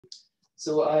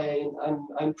So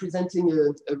I'm presenting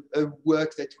a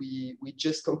work that we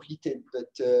just completed,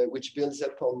 but which builds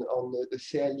up on a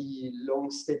fairly long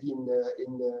study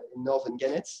in northern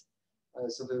gannets.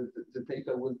 So the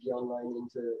paper will be online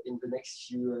in the next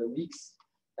few weeks.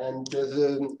 And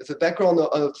the background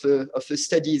of the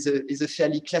study is a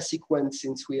fairly classic one,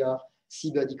 since we are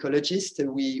seabird ecologists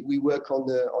and we work on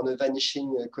a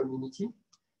vanishing community.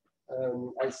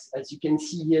 As you can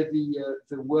see here,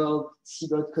 the world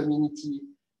seabird community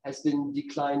has been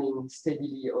declining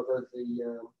steadily over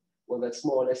well, that's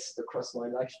more or less across my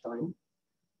lifetime,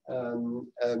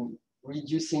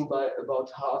 reducing by about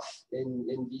half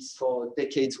in these 4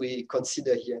 decades we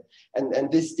consider here. And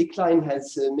this decline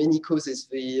has many causes.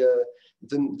 The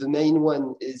main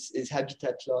one is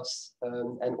habitat loss,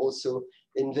 and also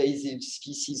invasive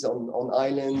species on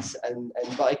islands and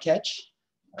bycatch.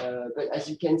 But as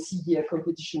you can see here,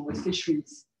 competition with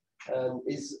fisheries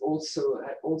is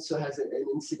also has an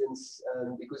incidence,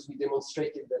 because we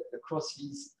demonstrated that across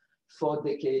these 4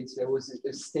 decades there was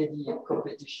a steady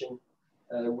competition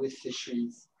with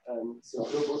fisheries. So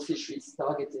global fisheries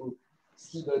targeting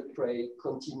seabird prey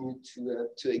continue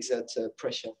to exert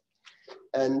pressure.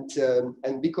 And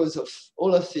because of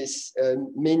all of this,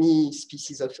 many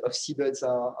species of seabirds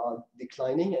are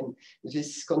declining, and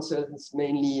this concerns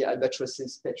mainly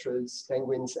albatrosses, petrels,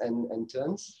 penguins, and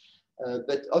terns.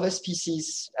 But other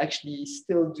species actually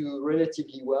still do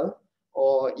relatively well,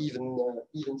 or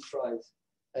even thrive.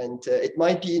 And it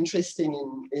might be interesting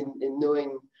in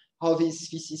knowing how these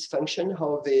species function,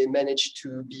 how they manage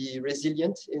to be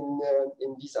resilient in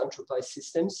these anthropized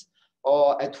systems,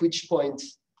 or at which point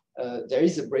there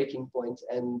is a breaking point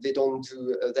and they don't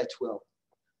do that well.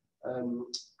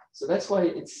 So that's why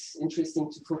it's interesting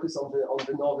to focus on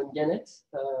the northern gannet.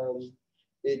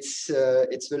 It's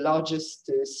the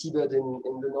largest seabird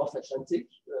in the North Atlantic,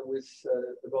 with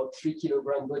about 3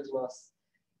 kilogram body mass,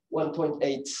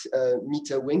 1.8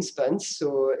 meter wingspan.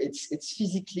 So it's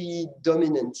physically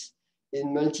dominant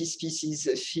in multi-species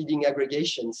feeding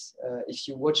aggregations. If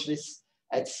you watch this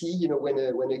at sea, you know,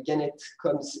 when a gannet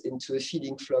comes into a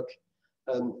feeding flock,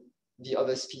 the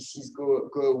other species go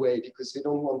away because they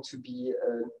don't want to be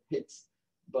hit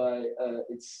by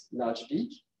its large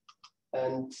beak.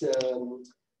 And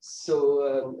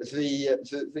so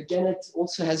the gannet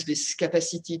also has this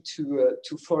capacity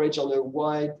to forage on a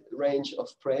wide range of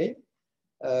prey,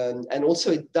 and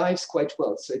also it dives quite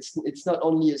well. So it's not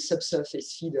only a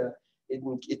subsurface feeder.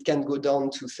 It can go down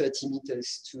to 30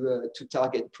 meters to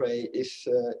target prey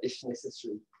if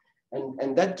necessary.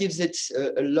 And that gives it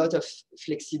a lot of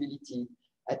flexibility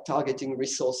at targeting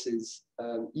resources,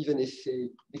 even if they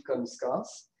become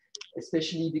scarce,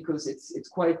 especially because it's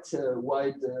quite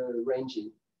wide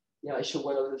ranging. Yeah, I showed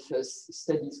one of the first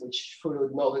studies which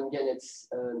followed northern gannets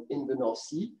in the North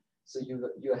Sea. So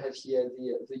you have here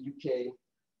the UK,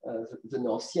 the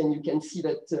North Sea, and you can see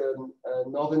that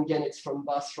northern gannets from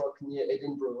Bass Rock near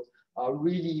Edinburgh are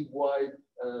really wide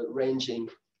ranging.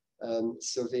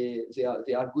 So they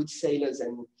are good sailors,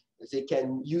 and they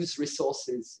can use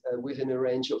resources within a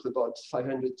range of about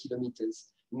 500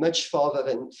 kilometers, much farther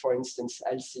than, for instance,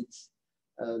 alcids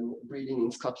breeding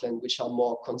in Scotland, which are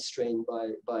more constrained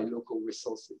by local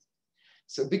resources.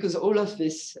 So because all of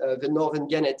this, the northern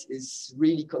gannet is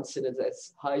really considered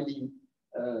as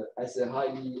a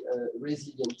highly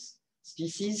resilient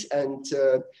species. And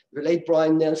the late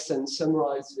Brian Nelson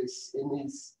summarized this in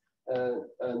his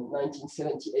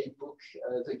 1978 book,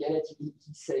 The Gannet. He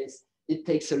says, it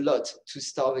takes a lot to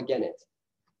starve a gannet.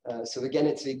 So the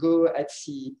gannets, they go at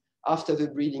sea after the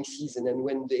breeding season, and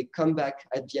when they come back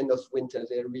at the end of winter,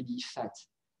 they're really fat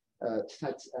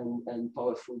and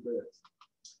powerful birds.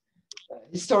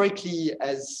 Historically,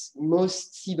 as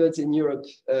most seabirds in Europe,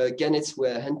 gannets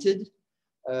were hunted,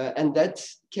 and that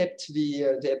kept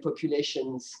their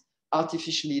populations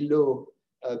artificially low,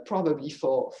 probably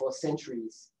for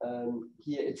centuries.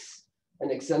 Here it's an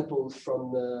example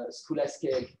from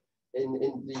Skulaskeg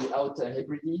in the Outer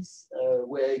Hebrides,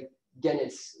 where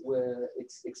gannets were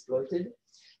exploited.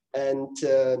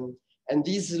 And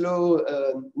these low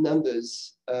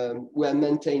numbers were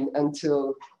maintained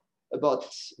until about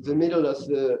the middle of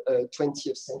the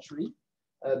 20th century.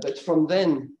 But from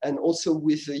then, and also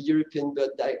with the European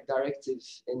Bird Directive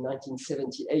in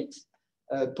 1978,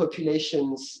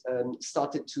 populations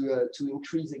started to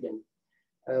increase again.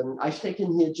 I've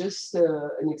taken here just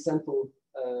an example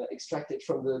extracted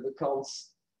from the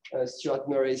accounts Stuart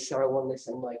Murray, Sarah Wanless,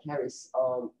 and Mike Harris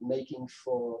are making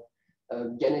for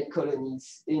gannet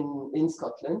colonies in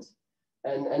Scotland.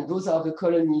 And those are the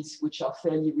colonies which are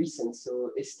fairly recent,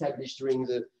 so established during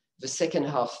the second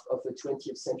half of the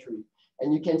 20th century.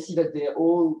 And you can see that they're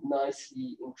all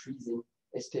nicely increasing,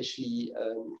 especially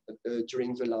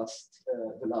during the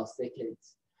last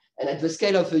decades. And at the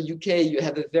scale of the UK, you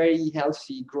have a very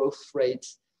healthy growth rate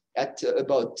at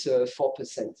about 4%.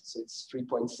 So it's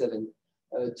 3.7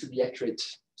 to be accurate.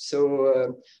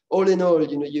 So all in all,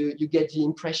 you get the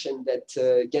impression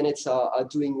that gannets are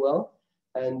doing well.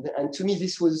 And to me,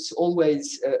 this was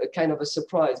always a kind of a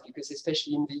surprise, because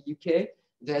especially in the UK,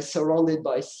 they're surrounded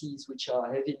by seas which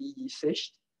are heavily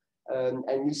fished.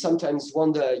 And you sometimes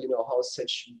wonder, how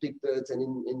such big birds and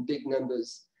in big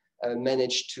numbers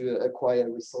manage to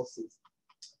acquire resources.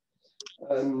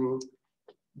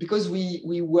 Because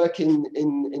we work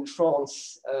in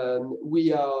France,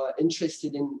 we are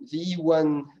interested in the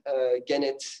one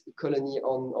gannet colony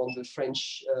on the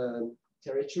French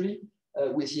territory,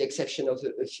 with the exception of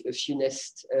a few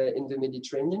nests in the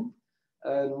Mediterranean.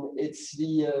 It's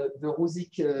the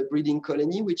Rouzic breeding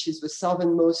colony, which is the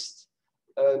southernmost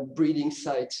breeding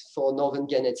site for northern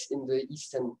gannets in the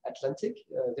Eastern Atlantic.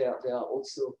 There are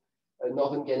also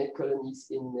northern gannet colonies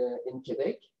in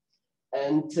Quebec.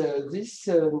 And this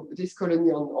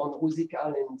colony on Rouzic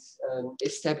Island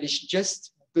established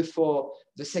just before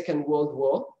the Second World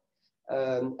War,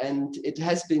 and it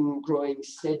has been growing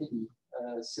steadily.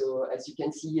 So as you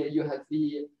can see here, you have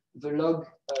the log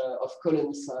of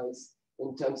colony size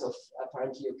in terms of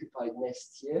apparently occupied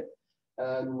nests here.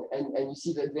 And you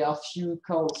see that there are few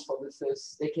counts for the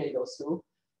first decade or so,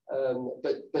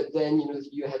 but then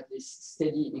you have this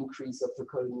steady increase of the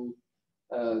colony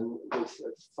with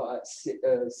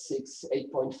 6,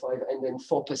 8.5, and then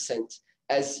 4%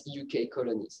 as UK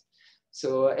colonies.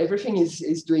 So everything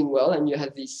is doing well, and you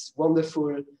have this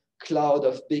wonderful cloud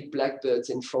of big blackbirds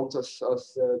in front of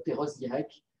Perros d'Irec,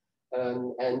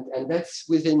 and that's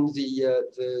within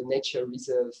the nature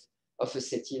reserve of the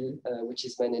Sept-Îles, which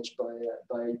is managed by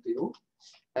LPO.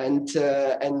 And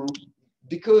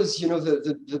because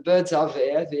the birds are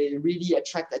there, they really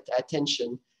attract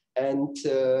attention, and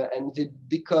they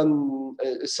become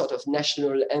a sort of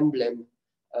national emblem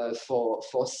for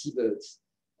seabirds.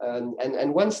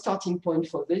 And one starting point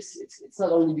for this, it's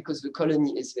not only because the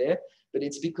colony is there, but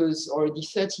it's because already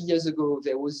 30 years ago,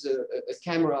 there was a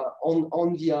camera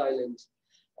on the island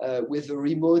with a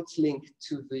remote link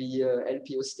to the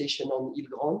LPO station on Ile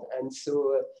Grande. And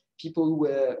so people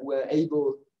were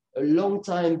able, a long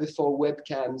time before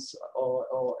webcams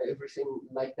or everything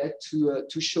like that,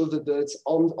 to show the birds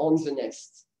on the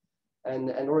nest. And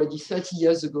already 30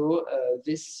 years ago,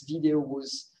 this video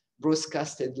was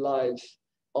broadcasted live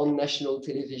on national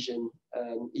television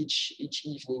each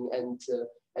evening.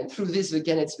 And through this, the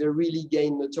gannets, they really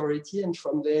gained notoriety. And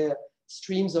from there,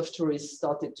 streams of tourists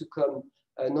started to come,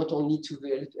 not only to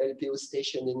the LPO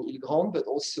station in Ile Grande, but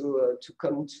also to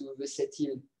come to the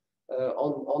Sept-Îles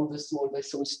on the small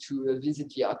vessels to visit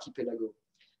the archipelago.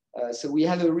 So we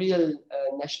have a real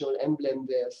national emblem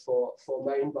there for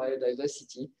marine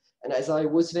biodiversity. And as I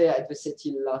was there at the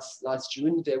Sept-Îles last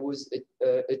June, there was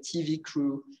a TV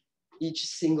crew each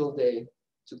single day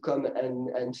to come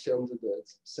and film the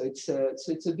birds. So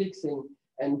it's a big thing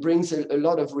and brings a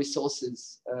lot of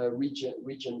resources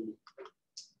regionally.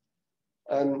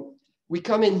 We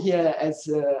come in here as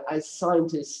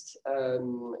scientists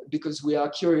because we are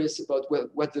curious about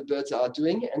what the birds are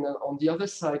doing. And on the other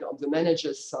side, on the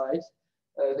manager's side,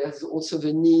 there's also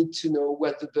the need to know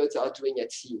what the birds are doing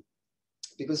at sea,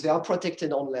 because they are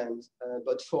protected on land.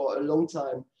 But for a long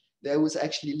time, there was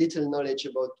actually little knowledge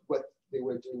about what they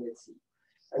were doing at sea.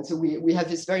 And so we have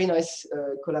this very nice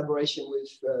collaboration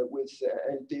with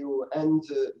LPO and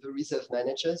the reserve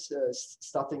managers,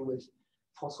 starting with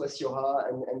François Siorat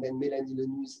and then Mélanie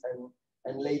Lenuz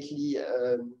and lately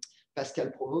Pascal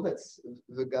Provost, that's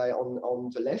the guy on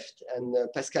the left, and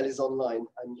Pascal is online,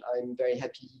 and I'm very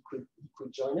happy he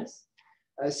could join us.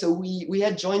 So we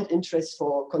had joint interest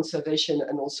for conservation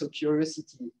and also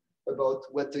curiosity about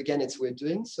what the gannets were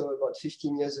doing. So about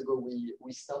 15 years ago,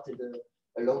 we started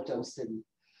a long-term study.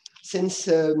 Since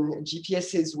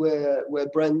GPSs were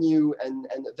brand new and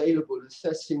available, the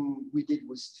first thing we did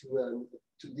was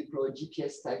to deploy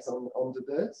GPS tags on the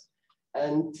birds.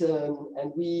 And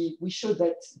we showed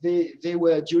that they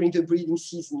were, during the breeding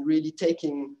season, really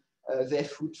taking their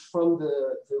food from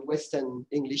the Western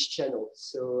English Channel.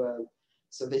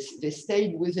 So they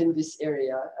stayed within this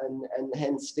area, and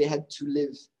hence they had to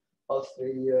live off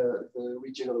the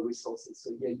regional resources.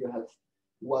 So here you have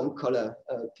one color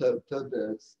per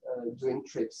bird doing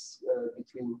trips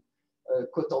between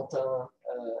Cotentin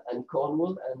and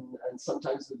Cornwall, and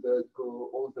sometimes the bird go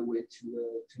all the way to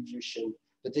the ocean,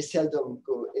 but they seldom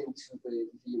go into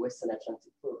the Western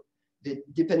Atlantic. They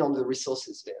depend on the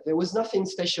resources there. There was nothing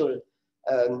special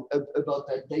about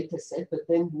that data set. But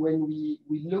then when we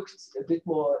looked a bit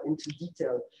more into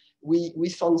detail, we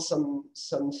found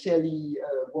some fairly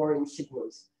worrying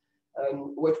signals.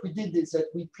 What we did is that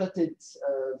we plotted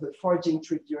the foraging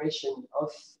trip duration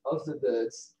of the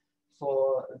birds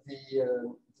for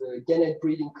the gannet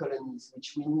breeding colonies,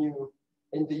 which we knew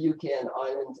in the UK and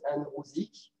Ireland and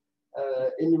Rouzic,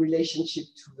 in relationship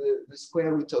to the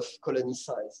square root of colony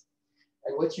size.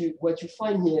 And what you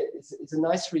find here is a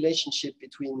nice relationship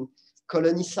between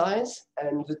colony size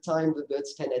and the time the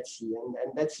birds spend at sea.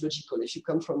 And that's logical. If you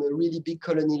come from a really big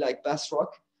colony like Bass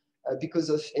Rock, because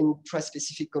of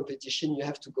intraspecific competition, you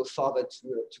have to go farther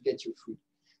to get your food.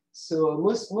 So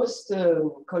most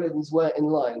colonies were in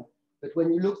line, but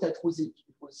when you looked at Rouzic,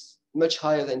 it was much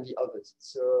higher than the others.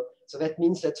 So that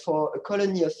means that for a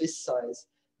colony of this size,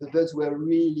 the birds were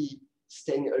really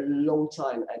staying a long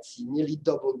time at sea, nearly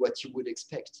double what you would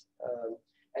expect.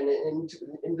 And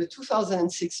in the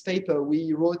 2006 paper,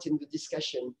 we wrote in the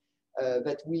discussion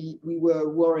that we were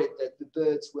worried that the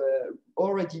birds were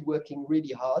already working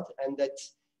really hard, and that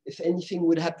if anything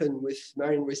would happen with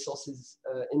marine resources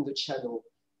in the channel,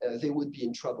 they would be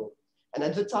in trouble. And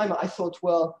at the time, I thought,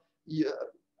 well,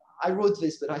 I wrote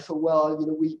this, but I thought, well,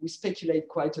 we speculate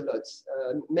quite a lot.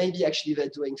 Maybe actually they're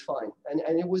doing fine.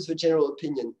 And it was the general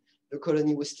opinion. The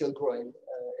colony was still growing.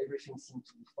 Everything seemed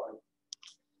to be fine.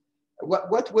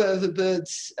 What were the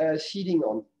birds feeding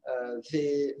on?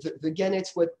 The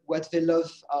gannets, what they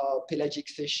love are pelagic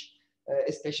fish,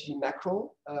 especially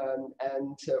mackerel.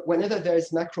 And whenever there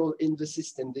is mackerel in the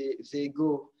system, they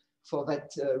go for that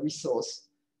resource,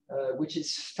 which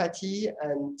is fatty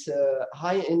and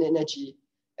high in energy.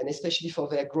 And especially for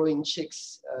their growing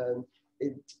chicks,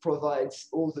 it provides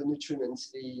all the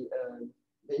nutrients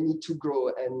they need to grow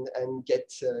and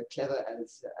get clever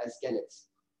as gannets.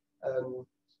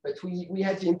 But we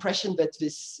had the impression that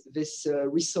this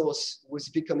resource was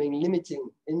becoming limiting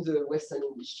in the Western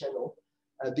English Channel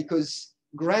because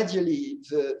gradually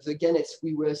the gannets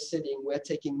we were studying were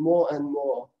taking more and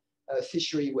more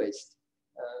fishery waste.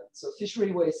 So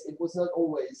fishery waste, it was not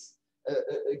always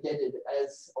gannet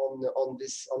as on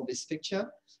this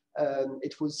picture.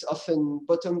 It was often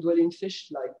bottom-dwelling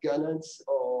fish like gannets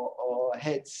or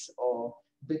heads or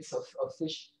bits of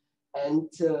fish. And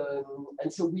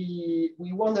so we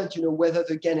wondered, whether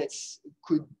the gannets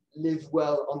could live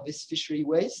well on this fishery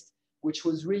waste, which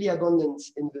was really abundant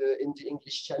in the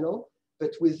English Channel.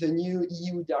 But with the new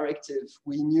EU directive,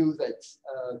 we knew that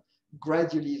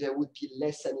gradually there would be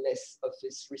less and less of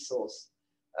this resource,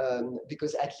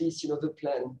 because at least the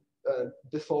plan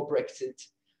before Brexit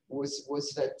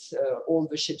was that all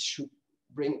the ships should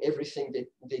bring everything that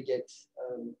they get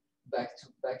back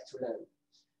to land.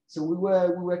 So we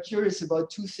were curious about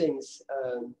two things: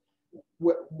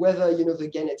 whether the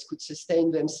gannets could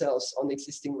sustain themselves on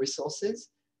existing resources,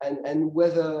 and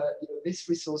whether this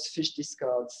resource fish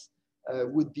discards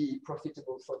would be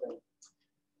profitable for them.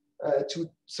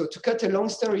 So to cut a long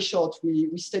story short, we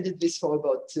studied this for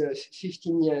about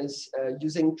 15 years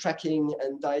using tracking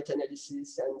and diet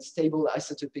analysis and stable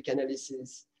isotopic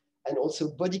analysis, and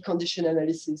also body condition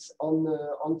analysis on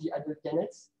the adult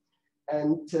gannets.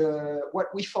 And what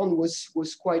we found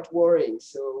was quite worrying.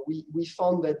 So we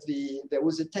found that there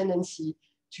was a tendency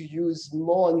to use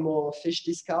more and more fish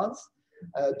discards.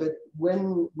 But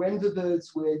when the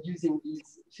birds were using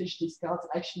these fish discards,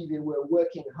 actually they were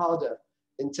working harder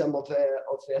in terms of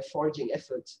their foraging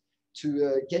efforts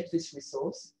to get this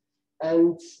resource.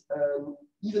 And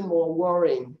even more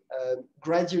worrying,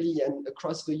 gradually and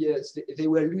across the years, they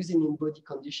were losing in body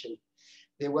condition.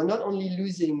 They were not only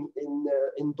losing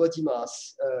in body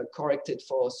mass corrected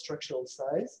for structural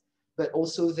size, but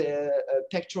also their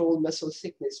pectoral muscle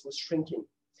thickness was shrinking.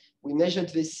 We measured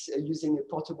this using a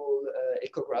portable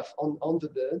echograph on the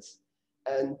birds.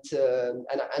 And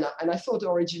I thought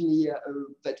originally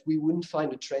that we wouldn't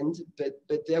find a trend,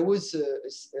 but there was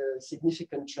a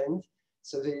significant trend.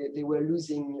 So they were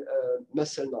losing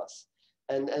muscle mass.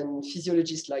 And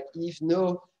physiologists like Yves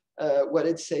know what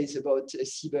it says about a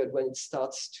seabird when it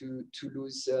starts to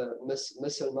lose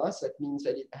muscle mass. That means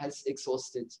that it has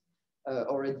exhausted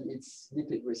already its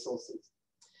lipid resources.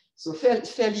 So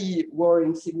fairly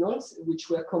worrying signals, which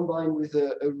were combined with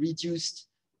a reduced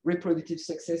reproductive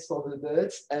success for the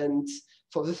birds. And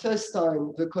for the first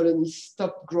time, the colony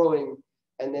stopped growing,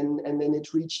 and then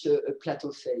it reached a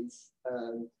plateau phase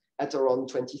at around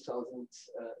 20,000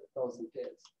 pairs.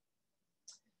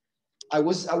 I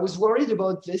was worried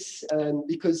about this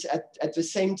because at the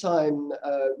same time,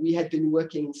 we had been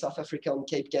working in South Africa on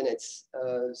Cape gannets,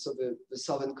 so the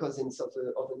southern cousins of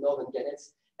the northern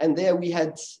gannets. And there we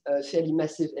had fairly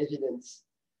massive evidence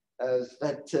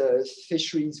that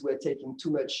fisheries were taking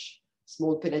too much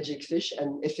small pelagic fish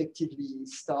and effectively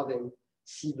starving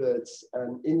seabirds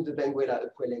in the Benguela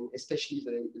upwelling, especially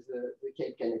the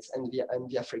Cape gannets and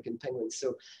the African penguins.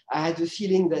 So I had the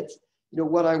feeling that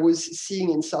what I was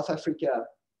seeing in South Africa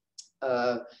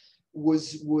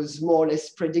was more or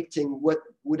less predicting what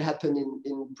would happen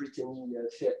in Brittany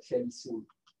fairly soon.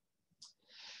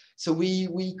 So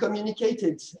we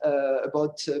communicated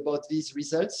about these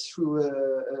results through a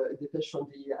depêche from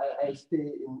the AFP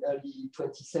in early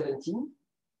 2017,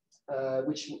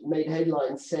 which made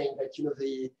headlines saying that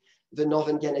the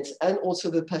northern gannets and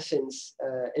also the puffins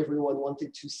everyone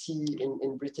wanted to see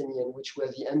in Brittany, and which were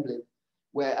the emblem,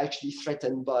 were actually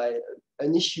threatened by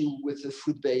an issue with the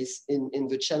food base in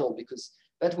the channel, because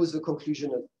that was the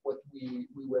conclusion of what we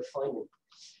were finding.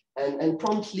 And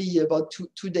promptly, about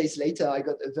two days later, I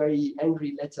got a very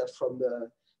angry letter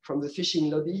from the fishing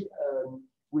lobby,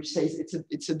 which says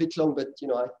it's a bit long, but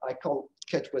I can't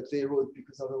cut what they wrote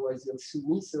because otherwise they'll sue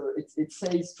me. So it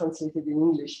says, translated in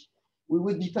English, we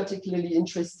would be particularly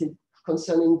interested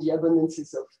concerning the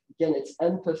abundances of gannets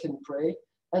and puffin prey,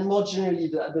 and more generally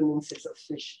the abundances of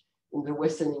fish in the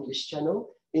Western English Channel,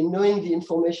 in knowing the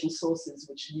information sources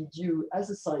which lead you as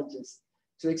a scientist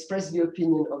to express the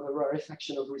opinion of a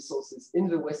rarefaction of resources in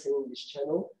the Western English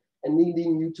Channel, and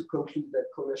leading you to conclude that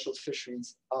commercial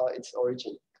fisheries are its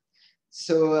origin.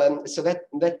 So, so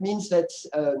that means that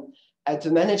at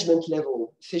the management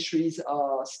level, fisheries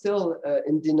are still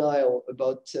in denial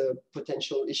about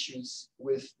potential issues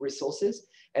with resources.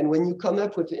 And when you come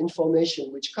up with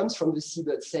information which comes from the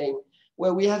seabird saying,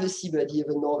 well, we have a seabird here,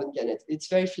 the northern gannet. It's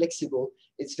very flexible,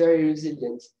 it's very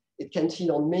resilient, it can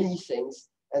feed on many things,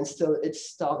 and still it's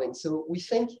starving. So we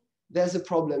think there's a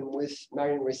problem with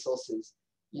marine resources.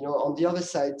 On the other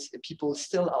side, people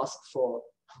still ask for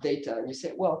data, and you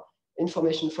say, well,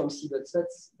 information from seabirds,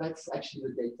 that's actually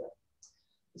the data.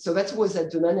 So that was at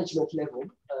the management level.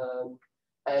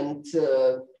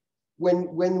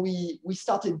 When we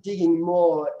started digging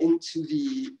more into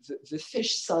the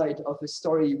fish side of the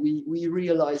story, we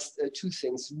realized two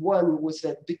things. One was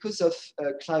that because of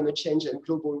climate change and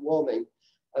global warming,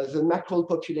 the mackerel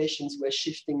populations were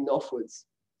shifting northwards.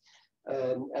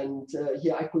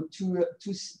 Here I quote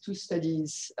two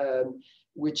studies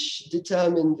which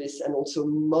determined this and also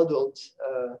modeled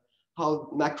how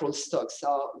mackerel stocks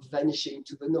are vanishing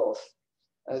to the north.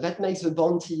 That makes the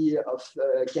bounty of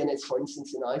gannets, for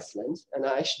instance, in Iceland. And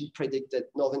I actually predict that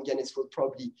northern gannets will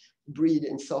probably breed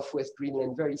in southwest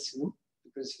Greenland very soon,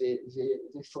 because they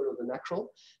follow the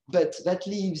mackerel. But that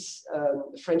leaves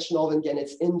French northern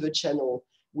gannets in the channel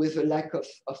with a lack of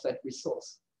that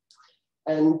resource.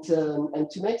 And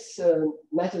to make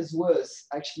matters worse,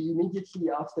 actually, immediately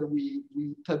after we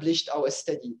published our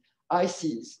study,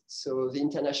 ICES, so the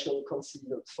International Council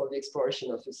for the Exploration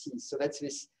of the Seas, so that's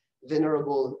this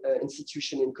venerable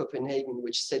institution in Copenhagen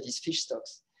which studies fish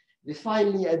stocks, they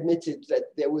finally admitted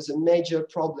that there was a major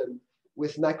problem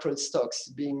with mackerel stocks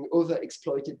being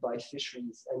overexploited by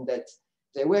fisheries, and that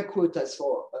there were quotas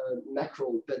for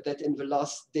mackerel, but that in the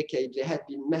last decade they had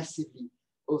been massively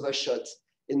overshot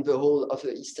in the whole of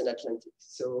the Eastern Atlantic.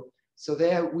 So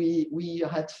there we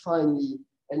had finally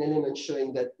an element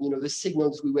showing that the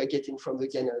signals we were getting from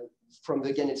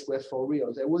the gannets were for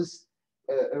real. There was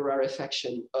a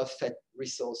rarefaction of that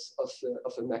resource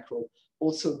of a mackerel,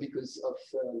 also because of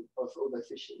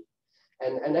overfishing.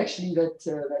 And actually that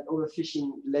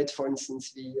overfishing led, for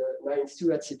instance, the Marine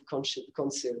Stewardship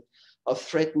Council of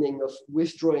threatening of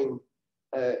withdrawing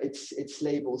its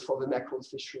labels for the mackerel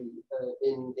fishery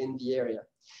in the area.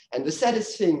 And the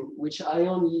saddest thing, which I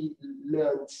only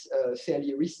learned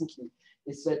fairly recently,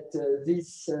 is that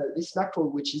this mackerel,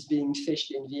 which is being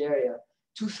fished in the area,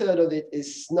 2/3 of it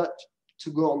is not to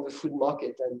go on the food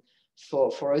market and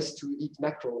for us to eat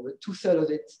mackerel, but 2/3 of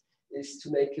it is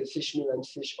to make a fish meal and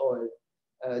fish oil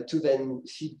to then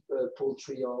feed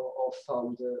poultry or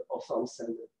farmed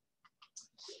salmon.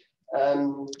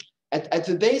 At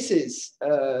the bases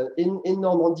in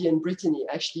Normandy and Brittany,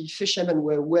 actually fishermen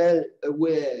were well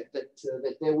aware that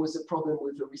there was a problem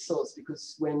with the resource,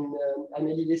 because when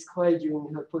Amélie Lescroix,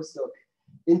 during her postdoc,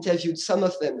 interviewed some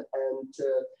of them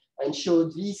and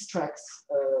showed these tracks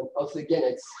of the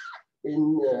gannets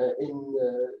in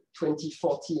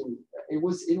 2014, it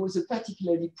was a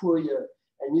particularly poor year,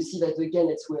 and you see that the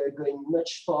gannets were going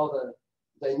much farther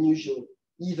than usual,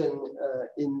 even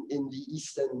in the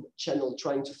Eastern Channel,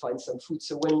 trying to find some food.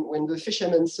 So when the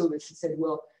fishermen saw this, he said,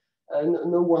 well,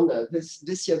 no wonder,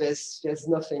 this year there's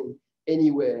nothing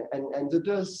anywhere. And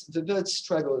the birds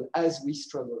struggle as we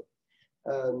struggle.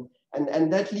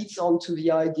 And that leads on to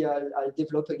the idea I'll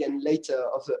develop again later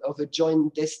of a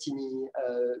joint destiny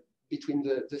between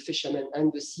the fishermen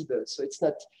and the seabirds. So it's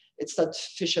not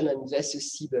fishermen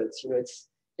versus seabirds. You know, it's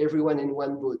everyone in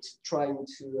one boat trying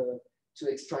to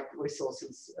extract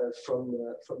resources from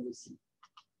the sea.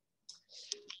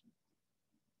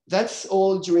 That's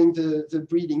all during the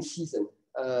breeding season.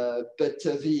 But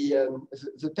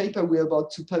the paper we're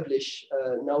about to publish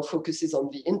now focuses on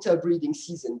the interbreeding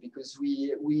season, because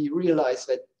we realize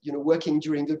that, you know, working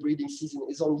during the breeding season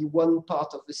is only one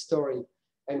part of the story,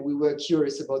 and we were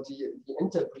curious about the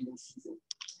interbreeding season.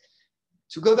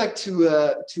 To go back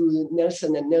to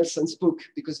Nelson and Nelson's book,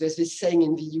 because there's this saying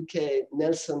in the UK,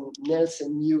 Nelson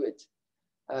knew it.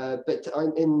 But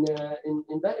in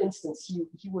that instance,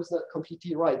 he was not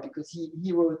completely right, because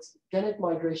he wrote, gannet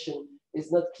migration is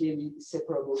not clearly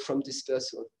separable from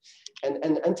dispersal.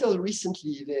 And until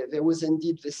recently, there was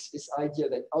indeed this idea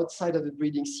that outside of the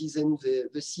breeding season,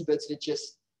 the seabirds, they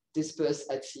just disperse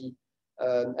at sea,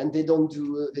 and they don't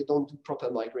do proper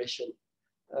migration.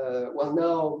 Well,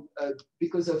 now,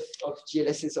 because of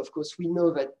GLSs, of course, we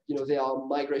know that, you know, there are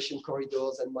migration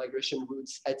corridors and migration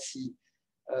routes at sea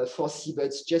for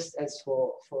seabirds, just as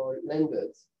for land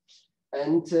birds.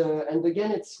 And the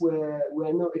gannets were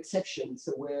no exception.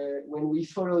 So when we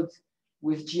followed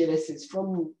with GLSs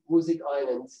from Rouzic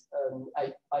Island,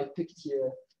 I picked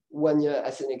here 1 year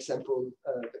as an example.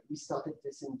 We started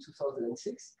this in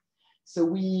 2006. So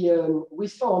we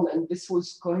found, and this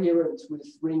was coherent with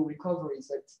ring recoveries,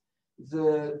 that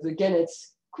the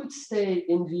gannets could stay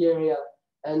in the area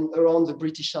and around the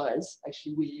British Isles.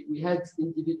 Actually, we had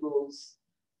individuals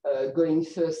going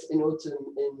first in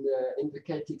autumn in the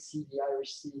Celtic Sea, the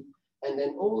Irish Sea, and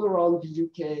then all around the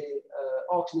UK,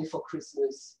 Orkney for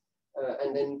Christmas,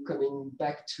 and then coming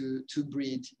back to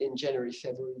breed in January,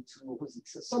 February to Rouzic.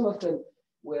 So some of them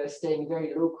were staying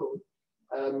very local,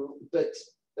 but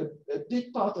a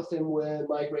big part of them were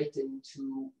migrating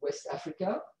to West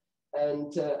Africa,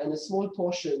 and a small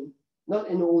portion, not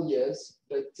in all years,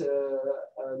 but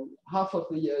half of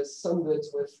the years, some birds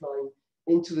were flying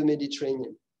into the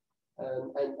Mediterranean.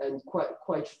 And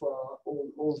quite far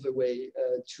all the way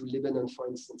to Lebanon, for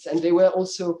instance. And they were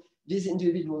also, these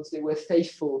individuals, they were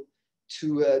faithful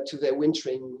to their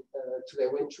wintering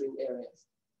areas.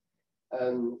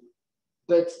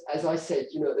 But as I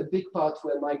said, you know, a big part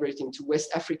were migrating to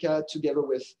West Africa together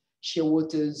with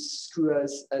shearwaters,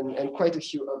 skuas, and quite a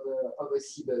few other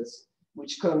seabirds,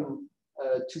 which come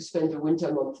to spend the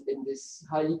winter month in this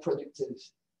highly productive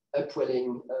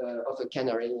upwelling of the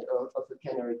Canary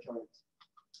current.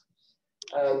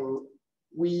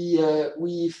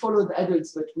 We followed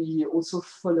adults, but we also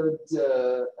followed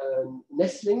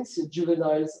nestlings,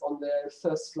 juveniles on their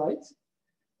first flight.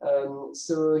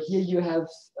 So here you have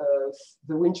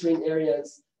the wintering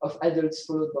areas of adults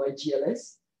followed by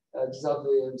GLS. These are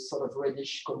the sort of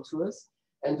reddish contours.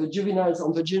 And the juveniles,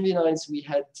 on the juveniles, we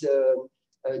had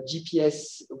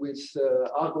GPS with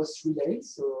Argos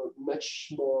relays, so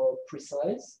much more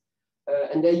precise.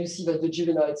 And there you see that the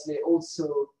juveniles, they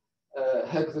also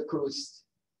hug the coast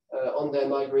on their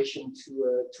migration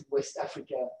to West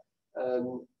Africa.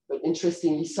 But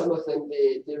interestingly, some of them,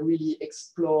 they really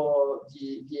explore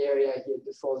the area here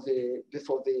before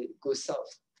they go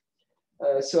south.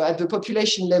 So at the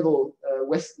population level,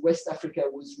 West Africa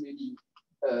was really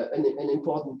an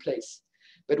important place.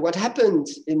 But what happened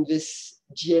in this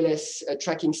GLS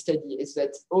tracking study is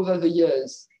that over the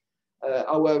years,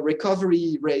 our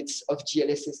recovery rates of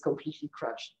GLSs completely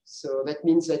crashed. So that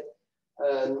means that,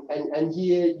 and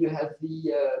here you have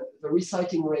the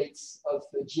reciting rates of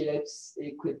the GLS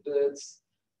equipped birds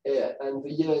and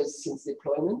the years since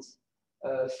deployment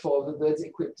for the birds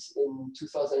equipped in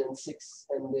 2006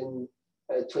 and then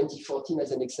 2014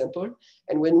 as an example.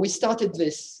 And when we started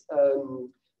this,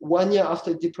 1 year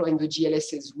after deploying the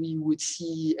GLSs, we would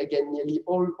see again nearly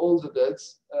all the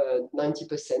birds,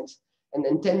 90%. And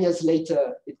then 10 years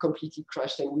later, it completely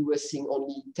crashed and we were seeing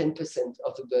only 10%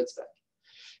 of the birds back.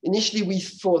 Initially, we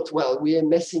thought, well, we are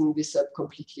messing this up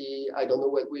completely. I don't know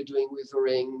what we're doing with the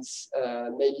rings.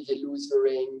 Maybe they lose the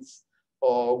rings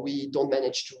or we don't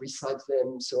manage to recite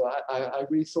them. So I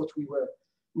really thought we were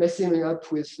messing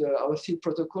up with our field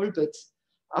protocol. But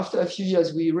after a few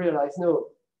years, we realized, no,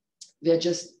 they're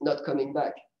just not coming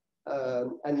back.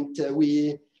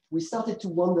 We started to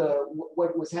wonder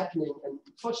what was happening. And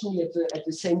fortunately, at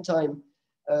the same time,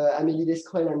 Amélie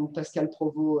Descroelles and Pascal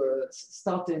Provost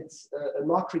started a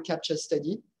mark recapture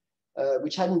study,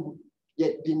 which hadn't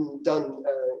yet been done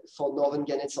for northern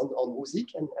gannets on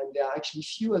Rouzic. And there are actually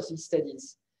few of these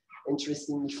studies,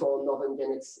 interestingly, for northern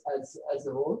gannets as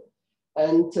a whole.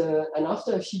 And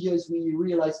after a few years, we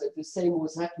realized that the same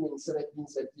was happening. So that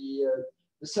means that the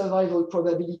survival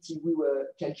probability we were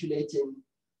calculating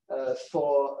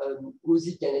for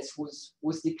Rouzic gannets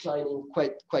was declining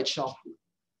quite sharply.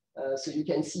 So you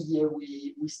can see here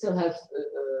we still have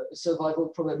a survival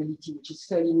probability which is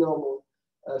fairly normal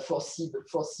for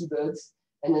seabirds,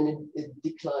 and then it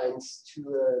declines to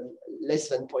less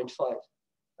than 0.5.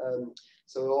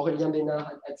 So Aurélien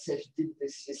Bénard at CEF did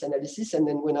this analysis, and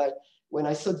then when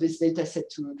I showed this data set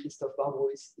to Christophe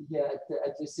Barbot here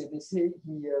at the CBC,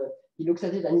 he looked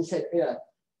at it and he said, yeah,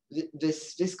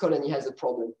 this colony has a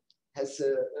problem, has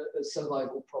a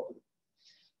survival problem.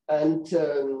 And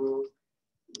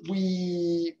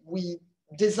we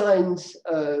designed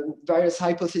various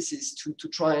hypotheses to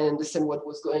try and understand what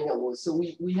was going on. So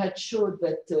we had showed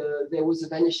that there was a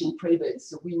vanishing prey base.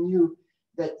 So we knew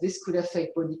that this could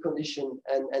affect body condition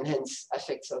and hence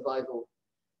affect survival.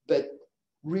 But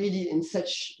really in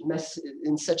such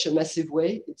a massive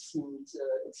way, it seemed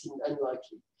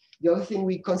unlikely. The other thing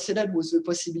we considered was the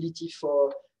possibility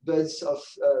for birds of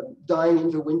dying in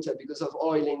the winter because of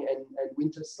oiling and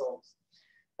winter storms.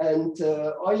 And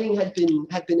oiling had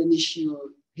been an issue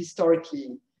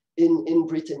historically in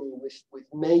Brittany with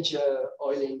major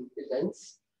oiling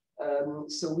events.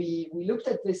 So we looked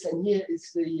at this, and here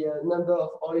is the number of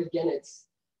oil gannets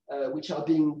which are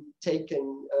being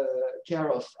taken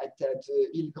care of at the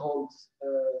Ile Grande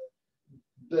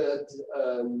bird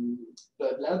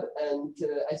lab. And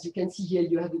as you can see here,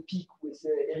 you have a peak with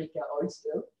Erica oil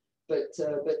spill. But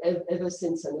ever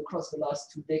since and across the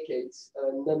last 2 decades,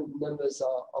 numbers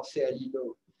are fairly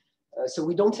low. So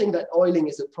we don't think that oiling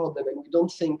is a problem, and we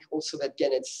don't think also that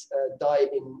gannets die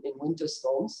in winter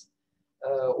storms.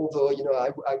 Although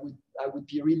I would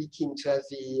be really keen to have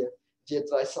the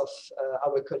advice of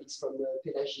our colleagues from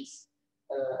Pelagis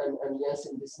and Liens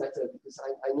in this matter, because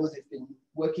I know they've been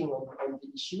working on the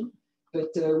issue.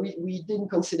 But we didn't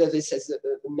consider this as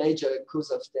a major cause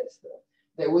of death.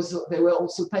 There were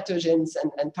also pathogens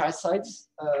and parasites,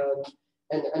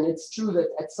 and it's true that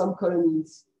at some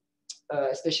colonies,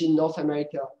 especially in North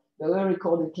America, there were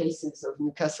recorded cases of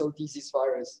Newcastle disease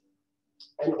virus,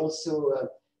 and also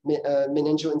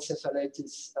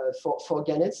meningoencephalitis for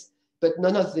gannets, but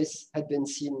none of this had been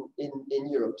seen in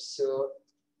Europe. So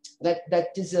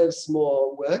that deserves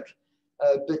more work,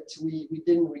 but we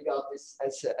didn't regard this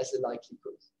as a likely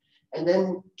cause. And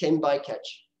then came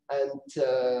bycatch,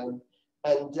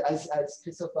 and as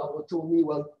Christophe Barbot told me,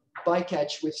 well,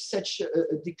 bycatch with such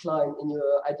a decline in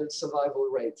your adult survival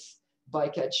rates,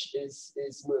 bycatch is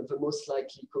the most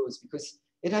likely cause, because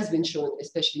it has been shown,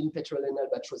 especially in petrel and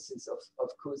albatrosses, of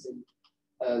causing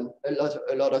a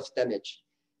lot of damage.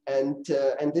 And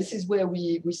this is where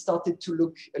we started to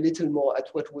look a little more at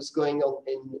what was going on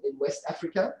in West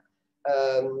Africa.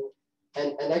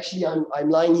 And actually, I'm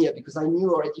lying here because I knew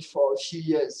already for a few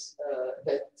years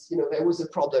that there was a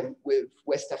problem with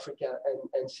West Africa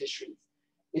and fisheries.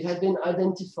 It had been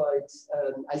identified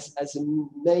as a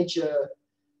major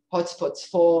hotspot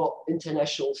for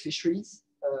international fisheries,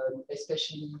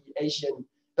 especially Asian,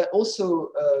 but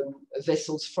also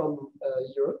vessels from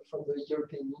Europe, from the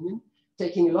European Union,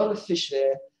 taking a lot of fish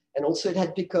there. And also it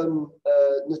had become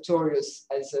notorious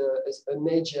as a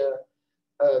major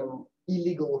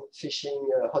illegal fishing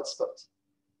hotspot.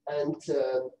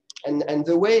 And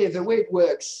the way it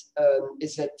works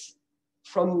is that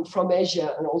from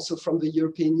Asia and also from the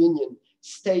European Union,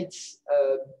 states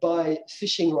buy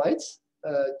fishing rights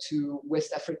to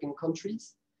West African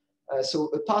countries. So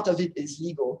a part of it is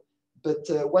legal, but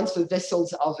once the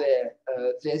vessels are there,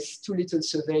 there's too little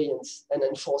surveillance and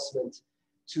enforcement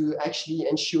to actually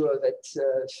ensure that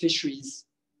fisheries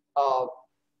are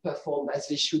performed as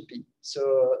they should be.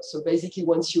 So basically,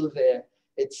 once you're there,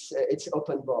 it's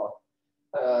open bar.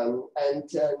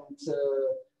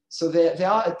 So there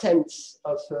are attempts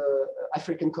of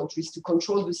African countries to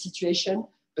control the situation,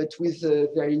 but with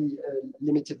very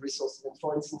limited resources. And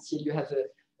for instance, here you have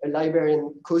a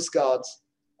Liberian Coast Guard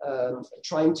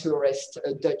trying to arrest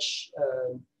a Dutch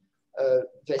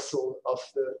vessel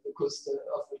off the coast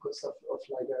of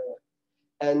Liberia.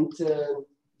 And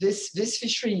these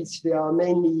fisheries, they are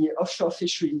mainly offshore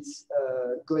fisheries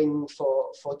going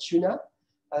for tuna,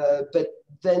 but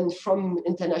then from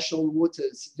international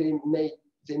waters, they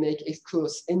make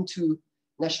excursions into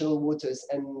national waters,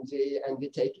 and they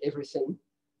take everything.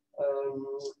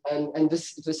 And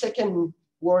the second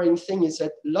worrying thing is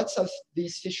that lots of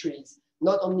these fisheries,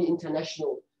 not only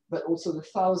international, but also the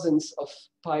thousands of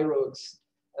pirogues,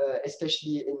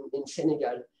 especially in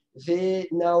Senegal, they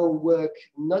now work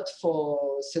not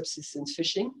for subsistence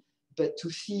fishing, but to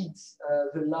feed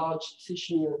the large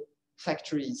fish meal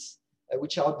factories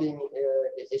which are being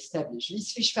established.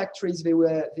 These fish factories,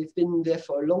 they've been there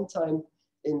for a long time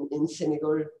in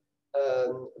Senegal,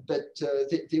 but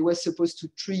they were supposed to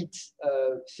treat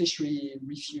fishery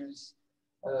refuse.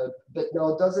 But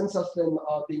now dozens of them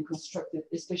are being constructed,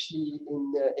 especially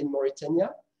in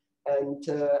Mauritania. And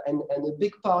a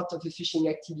big part of the fishing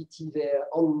activity there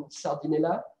on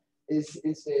Sardinella is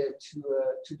there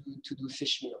to do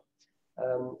fish meal.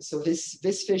 So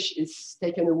this fish is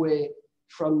taken away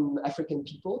from African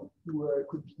people who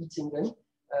could be eating them.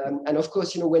 And of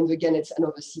course, when the gannets and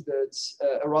other seabirds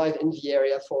arrive in the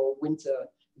area for winter,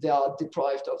 they are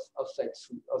deprived of fed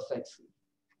food.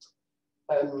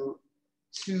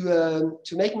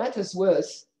 To make matters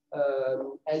worse,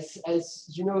 as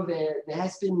you know, there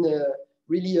has been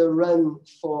really a run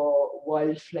for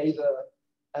wild flavor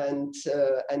and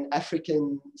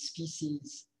African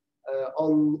species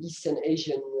on Eastern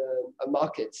Asian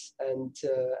markets, and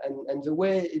the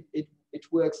way it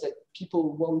works, that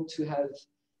people want to have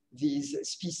these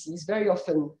species, very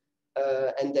often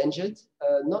endangered,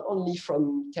 not only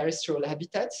from terrestrial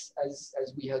habitats,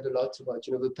 as we heard a lot about,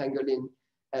 the pangolin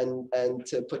and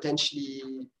potentially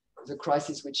the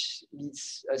crisis which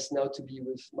leads us now to be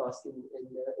with Mast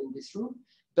in this room,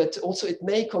 but also it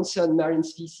may concern marine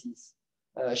species,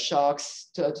 sharks,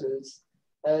 turtles,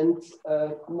 and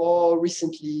more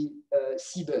recently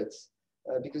seabirds,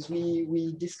 because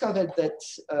we discovered that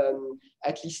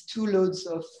at least 2 loads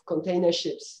of container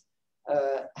ships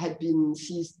had been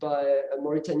seized by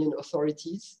Mauritanian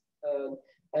authorities,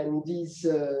 and these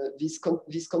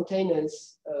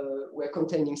containers were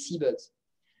containing seabirds.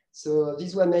 So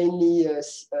these were mainly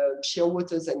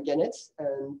shearwaters and gannets,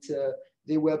 and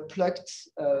they were plucked,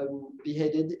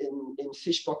 beheaded in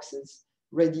fish boxes,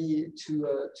 ready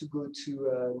to go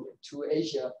to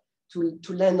Asia,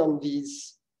 to land on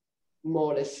these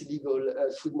more or less illegal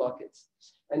food markets.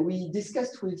 And we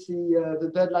discussed with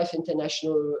the BirdLife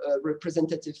International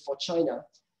representative for China,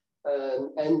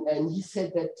 and he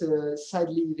said that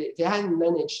sadly they hadn't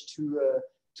managed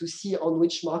to see on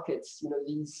which markets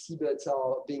these seabirds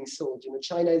are being sold.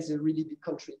 China is a really big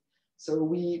country, so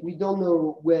we don't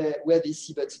know where these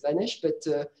seabirds vanish, but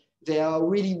they are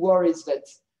really worried that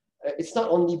it's not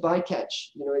only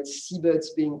bycatch, it's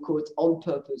seabirds being caught on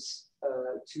purpose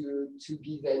to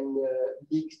be then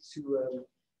leaked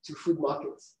to food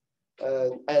markets.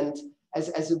 And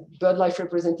as a BirdLife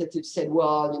representative said,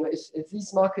 well, if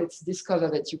these markets discover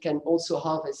that you can also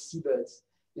harvest seabirds,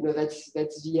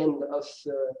 that's the end of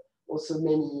also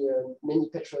many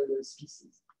petrel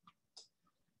species.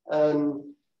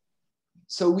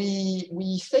 So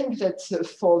we think that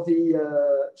for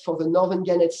the northern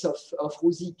gannets of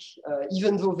Rouzic,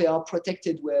 even though they are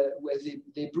protected where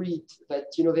they breed, that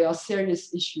there are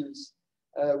serious issues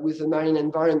with the marine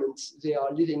environment they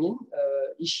are living in,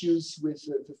 issues with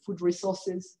the food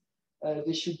resources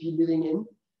they should be living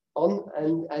on,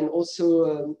 and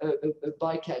also a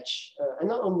bycatch, and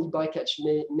not only bycatch,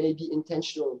 maybe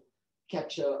intentional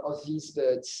capture of these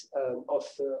birds of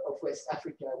West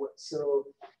Africa.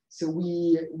 So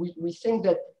we think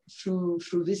that through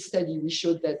this study, we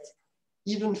showed that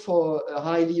even for a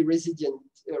highly resilient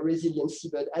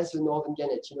seabird as the northern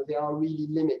gannet, there are really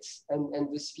limits,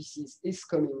 and the species is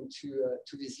coming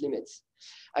to these limits.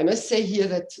 I must say here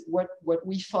that what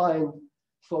we find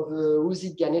for the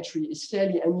Rouzic gannetry is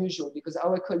fairly unusual, because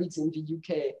our colleagues in the UK,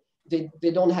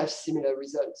 they don't have similar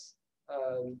results.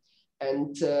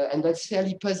 And that's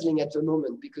fairly puzzling at the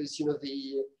moment, because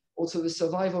also the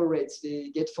survival rates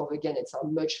they get for the gannets are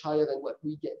much higher than what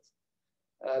we get.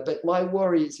 But my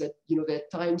worry is that their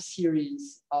time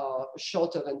series are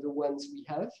shorter than the ones we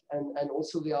have, and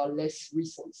also they are less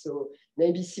recent. So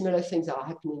maybe similar things are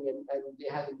happening, and they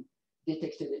haven't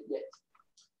detected it yet.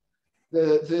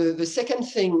 The second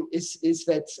thing is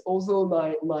that although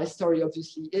my story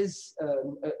obviously is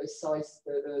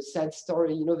a sad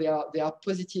story, there are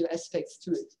positive aspects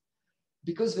to it.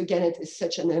 Because the gannet is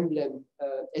such an emblem,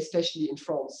 especially in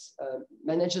France,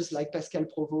 managers like Pascal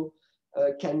Provost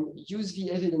can use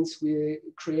the evidence we're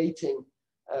creating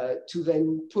to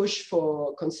then push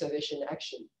for conservation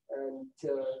action.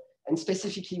 And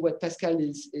specifically what Pascal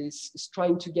is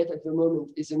trying to get at the moment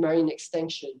is a marine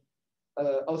extension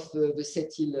of the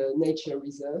Sept-Îles Nature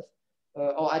Reserve,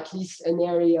 or at least an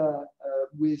area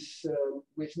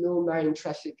with no marine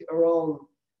traffic around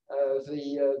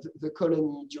the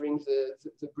colony during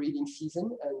the breeding season,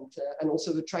 and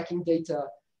also the tracking data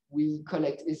we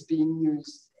collect is being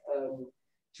used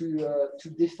to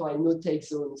define no-take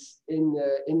zones in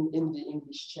the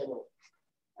English Channel.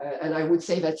 And I would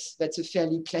say that's a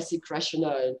fairly classic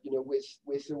rationale,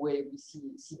 with the way we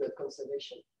see seabird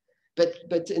conservation.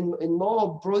 But in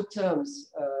more broad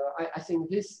terms, I think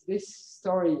this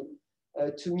story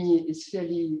to me is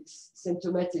fairly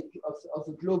symptomatic of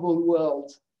a global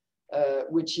world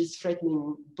which is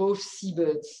threatening both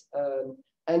seabirds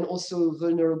and also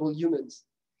vulnerable humans.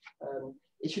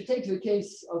 If you take the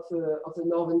case of the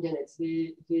northern gannets,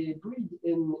 they breed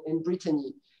in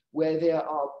Brittany, where they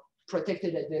are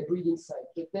protected at their breeding site,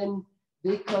 but then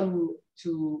they come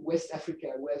to West Africa,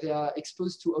 where they are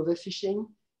exposed to overfishing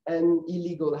and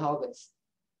illegal harvest.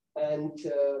 And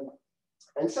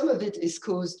some of it is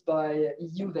caused by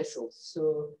EU vessels.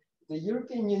 So the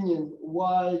European Union,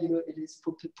 while it is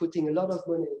putting a lot of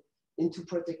money into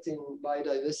protecting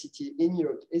biodiversity in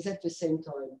Europe, is at the same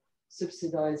time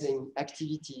subsidizing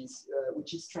activities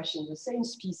which is trashing the same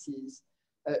species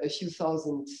a few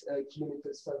thousand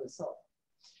kilometers further south.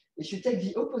 If you take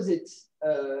the opposite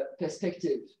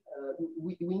perspective,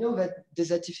 we know that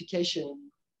desertification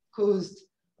caused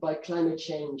by climate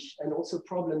change and also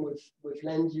problem with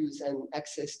land use and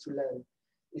access to land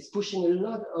is pushing a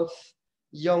lot of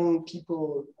young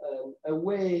people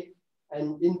away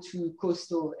and into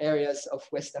coastal areas of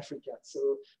West Africa.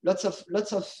 So lots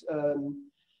of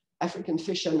African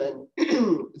fishermen,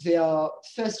 they are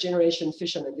first generation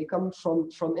fishermen. They come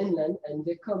from inland and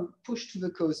they come pushed to the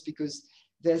coast because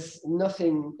there's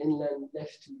nothing inland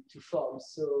left to farm.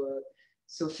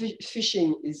 So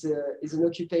fishing is an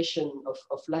occupation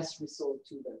of last resort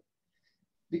to them.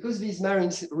 Because these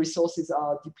marine resources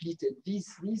are depleted,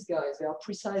 these guys, they are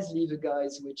precisely the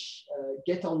guys which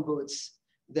get on boats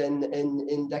then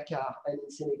in Dakar and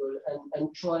in Senegal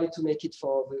and try to make it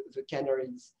for the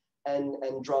Canaries and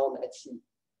drown at sea.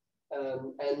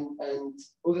 And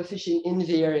overfishing in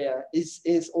the area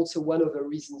is also one of the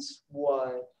reasons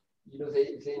why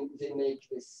they make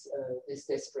this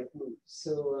desperate move.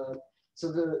 So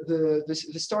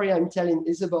the story I'm telling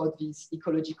is about these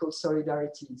ecological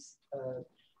solidarities,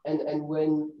 and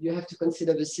when you have to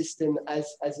consider the system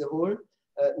as a whole,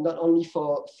 not only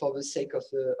for the sake of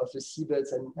the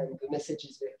seabirds and the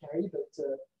messages they carry, but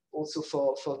also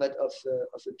for that of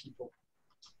the people.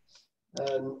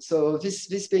 So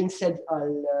this being said,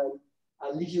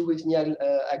 I'll leave you with my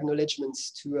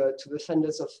acknowledgements to the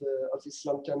funders of this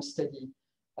long-term study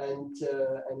and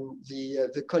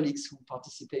the colleagues who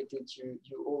participated.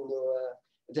 You all know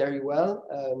very well.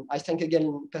 I thank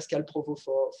again Pascal Provost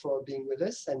for being with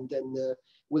us, and then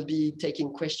we'll be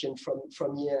taking questions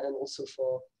from here and also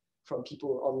from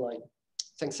people online.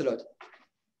 Thanks a lot.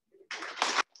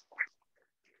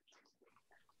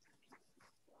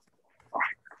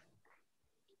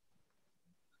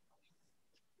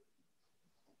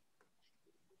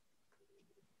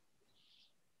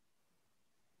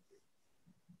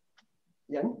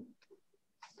 Jan?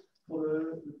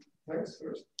 Thanks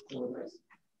first. Nice.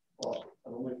 Well, I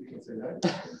don't know if you can say that.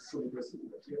 It's so impressive.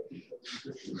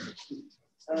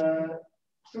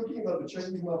 Talking about the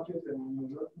Chinese market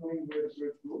and not knowing where the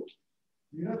birds go,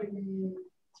 do you have any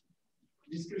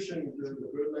discussion with the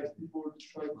bird life people to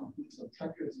try to put some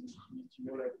trackers in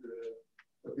it, like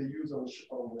what they use on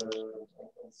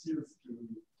seals to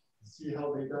see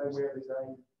how they die, where they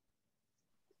die?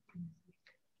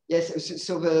 Yes,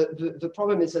 so the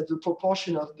problem is that the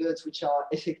proportion of birds which are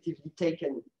effectively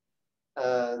taken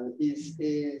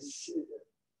is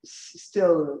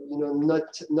still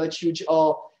not huge,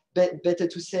 or better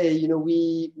to say,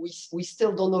 we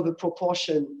still don't know the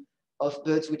proportion of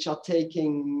birds which are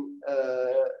taken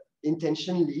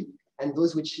intentionally and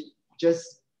those which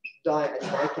just die as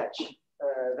bycatch.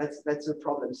 That's the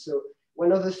problem. So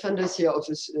one of the funders here of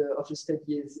the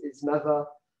study is MAVA,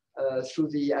 through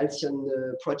the Alcyon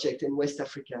project in West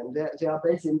Africa, and they are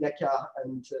based in Dakar.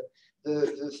 And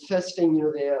the first thing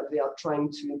they are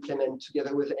trying to implement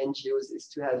together with NGOs is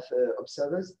to have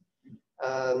observers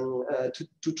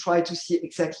to try to see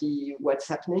exactly what's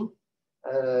happening.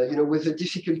 With the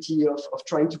difficulty of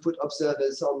trying to put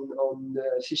observers on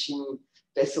fishing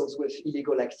vessels with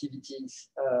illegal activities.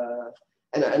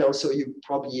 And also you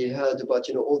probably heard about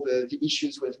all the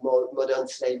issues with modern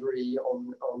slavery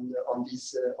on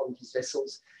these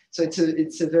vessels. So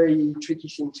it's a very tricky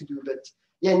thing to do. But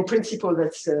yeah, in principle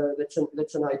that's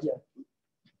an idea.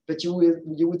 But you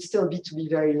would still be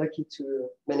very lucky to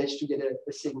manage to get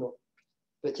a signal.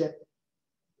 But yeah.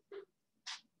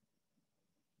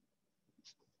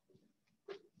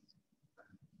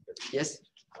 Yes.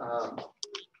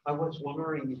 I was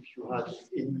wondering if you had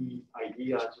any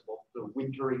ideas about the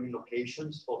wintering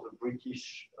locations for the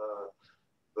British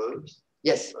birds.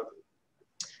 Yes.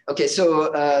 Okay,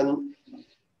 so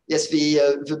yes,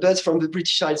 the birds from the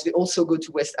British Isles, they also go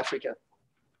to West Africa.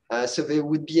 So they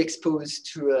would be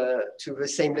exposed to the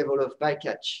same level of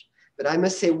bycatch. But I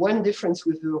must say one difference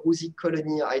with the Rouzic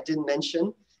colony I didn't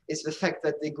mention is the fact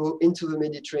that they go into the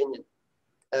Mediterranean.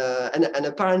 And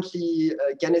apparently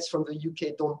gannets from the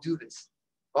UK don't do this,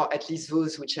 or at least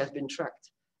those which have been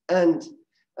tracked. And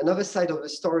another side of the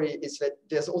story is that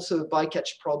there's also a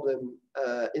bycatch problem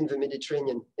in the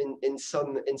Mediterranean in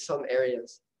some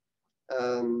areas.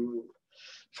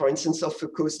 For instance, off the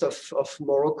coast of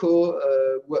Morocco,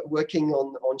 working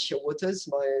on shearwaters,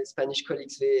 my Spanish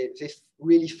colleagues, they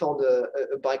really found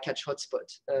a bycatch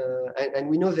hotspot. And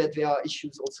we know that there are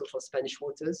issues also for Spanish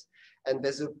waters. And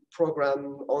there's a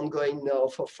program ongoing now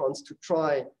for France to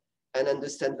try and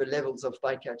understand the levels of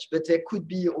bycatch. But there could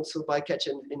be also bycatch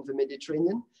in the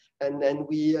Mediterranean. And then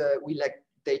we lack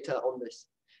data on this.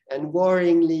 And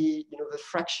worryingly, the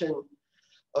fraction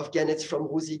of gannets from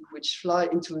Rouzic which fly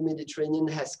into the Mediterranean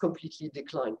has completely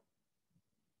declined.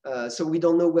 So we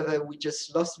don't know whether we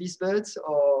just lost these birds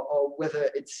or whether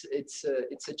it's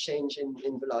a change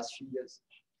in the last few years.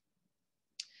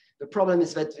 The problem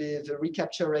is that the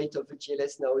recapture rate of the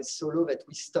GLS now is so low that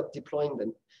we stopped deploying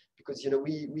them because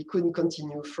we couldn't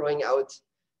continue throwing out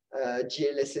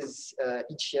GLSs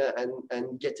each year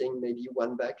and getting maybe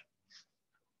one back.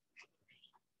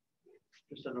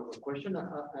 Just another question.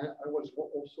 I was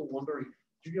also wondering,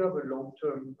 do you have a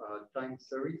long-term time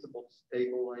series about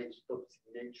stable isotopic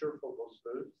nature for those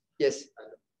birds? Yes.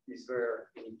 And is there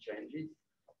any changes?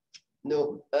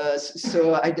 No.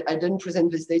 So I didn't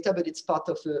present this data, but it's part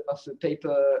of a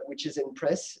paper which is in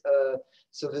press.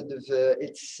 So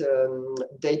it's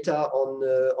data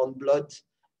on blood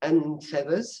and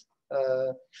feathers,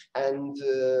 and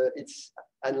it's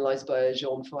analyzed by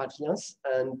Jérôme Foratliens.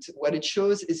 And what it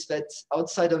shows is that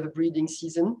outside of the breeding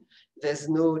season, there's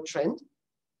no trend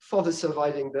for the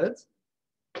surviving birds.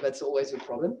 That's always a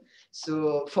problem.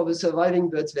 So for the surviving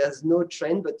birds, there's no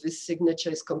trend, but this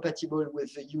signature is compatible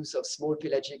with the use of small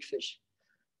pelagic fish.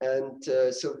 And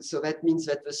so that means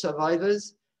that the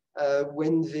survivors,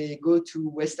 when they go to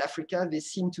West Africa, they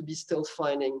seem to be still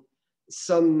finding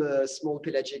some small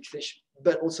pelagic fish,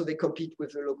 but also they compete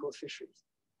with the local fisheries.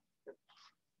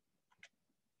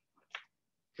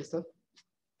 Christophe?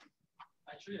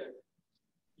 Actually,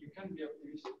 you can be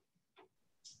optimistic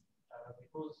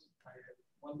because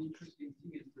one interesting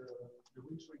thing is the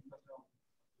wintering pattern.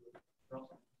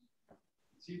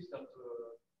 It seems that,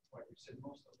 like you said,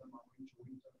 most of them are going to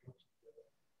winter close to the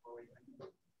Mediterranean,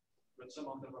 but some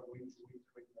of them are going to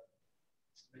winter in the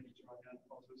Mediterranean,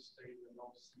 others stay in the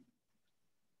North Sea.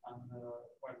 And well,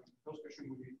 the first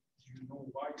question would be, do you know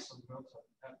why some birds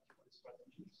have different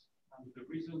strategies? And the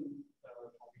reason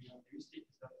for being optimistic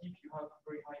is that if you have a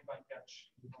very high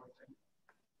bycatch in Brittany,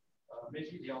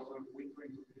 maybe the other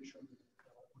wintering population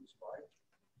would survive.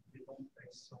 They don't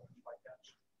face so much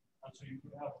bycatch. And so you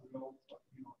could have a low,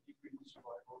 degree of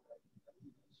survival than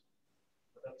others.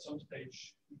 But at some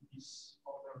stage, these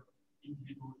other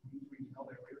individuals wintering in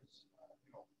other areas,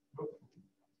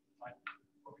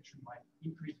 population might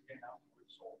increase again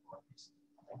afterwards, or at least.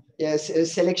 Yes, a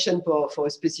selection for a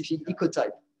specific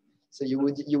ecotype. So you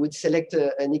would select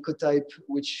an ecotype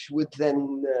which would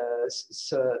then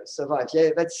survive.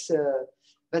 Yeah,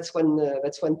 that's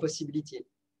one possibility.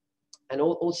 And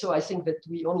also, I think that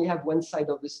we only have one side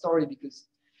of the story because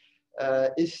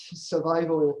if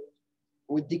survival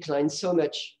would decline so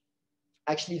much,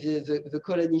 actually the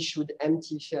colony should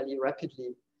empty fairly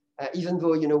rapidly. Even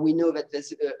though we know that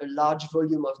there's a large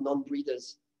volume of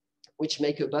non-breeders which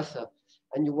make a buffer,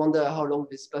 and you wonder how long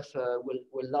this buffer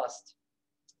will last.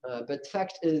 But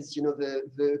fact is,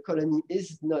 the colony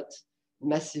is not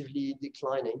massively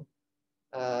declining.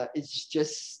 It's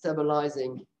just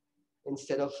stabilizing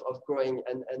instead of growing,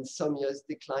 and some years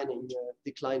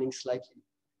declining slightly.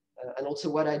 And also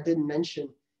what I didn't mention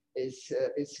is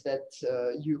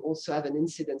that you also have an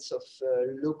incidence of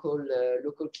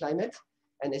local climate,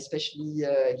 and especially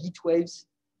heat waves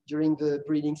during the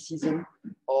breeding season,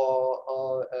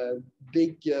 or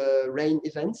big rain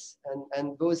events,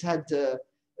 and those had a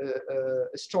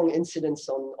strong incidence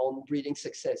on breeding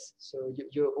success. So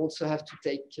you also have to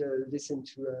take this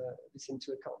into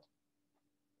account.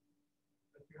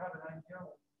 But you have an idea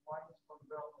of why some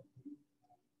birds are in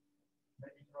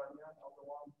Mediterranean, other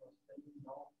ones are staying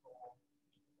north, or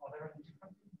are there any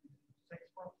differences? Sex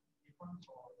difference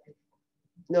or age?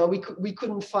 No, we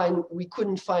couldn't find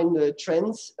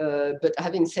trends. But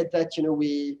having said that,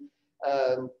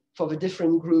 for the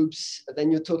different groups,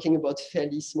 then you're talking about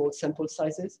fairly small sample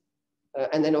sizes.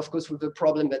 And then, of course, with the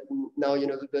problem that now,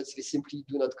 the birds, they simply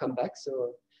do not come back.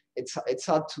 So it's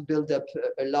hard to build up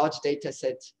a large data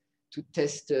set to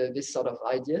test this sort of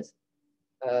ideas.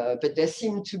 But there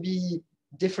seem to be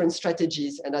different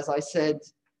strategies. And as I said,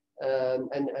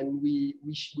 And we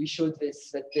showed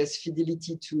this, that there's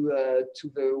fidelity to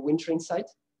the wintering site.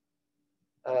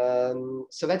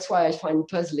 So that's why I find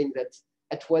puzzling that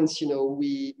at once,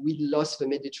 we lost the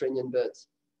Mediterranean birds.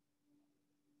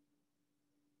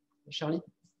 Charlie?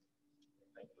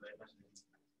 Thank you very much.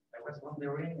 I was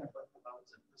wondering about the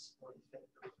possible effect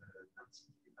of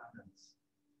density dependence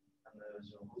and the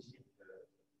Rouzic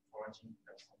foraging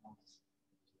performance.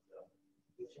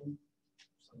 Do you think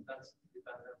some density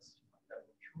dependence might have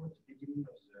occurred at the beginning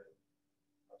of the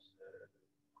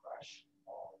crash,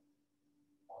 or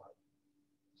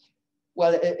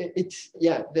well,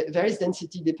 yeah, there is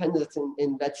density dependence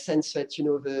in that sense that,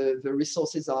 the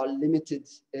resources are limited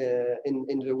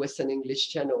in the Western English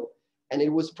Channel. And it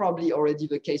was probably already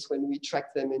the case when we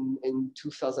tracked them in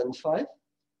 2005,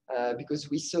 because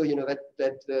we saw,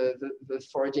 that the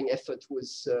foraging effort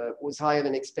was higher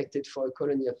than expected for a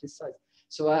colony of this size.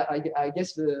 So I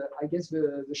guess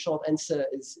the short answer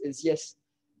is yes.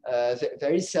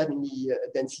 There is certainly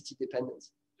density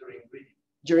dependence during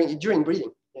breeding. During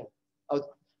breeding, yeah.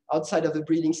 Outside of the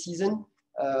breeding season,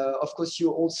 of course, you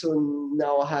also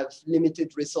now have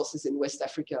limited resources in West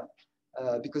Africa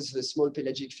because the small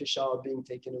pelagic fish are being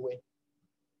taken away.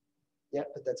 Yeah,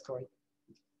 but that's correct.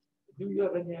 Do you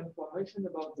have any information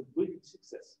about the breeding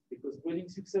success? Because breeding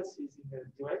success is in a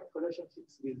direct relationship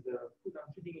with the food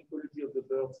and feeding ecology of the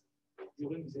birds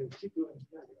during the shipbuilding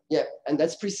period. Yeah, and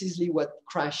that's precisely what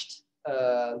crashed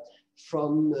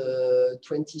from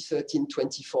 2013,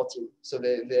 2014. So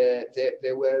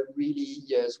there were really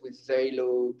years with very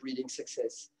low breeding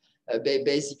success.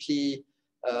 Basically,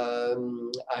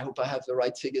 I hope I have the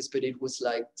right figures, but it was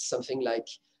like something like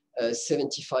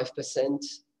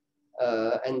 75%,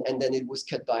 and then it was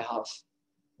cut by half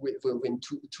within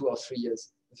two or 3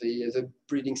 years. The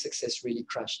breeding success really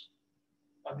crashed.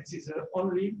 And this is the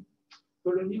only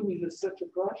colony with such a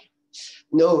crash?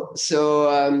 No, so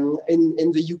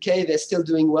in the UK, they're still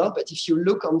doing well, but if you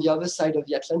look on the other side of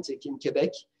the Atlantic in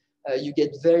Quebec, you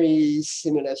get very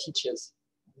similar features.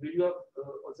 Do you have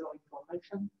other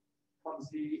information from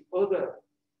the other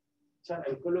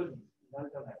channel colonies in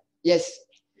Alderman? Yes,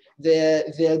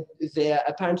 they're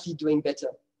apparently doing better.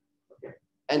 Okay.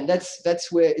 And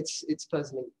that's where it's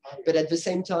puzzling. But at the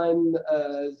same time,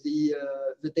 the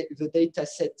data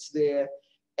set there,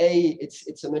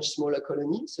 it's a much smaller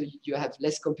colony, so you have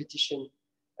less competition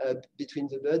between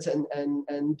the birds, and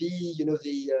B,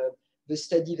 the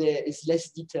study there is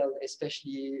less detailed,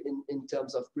 especially in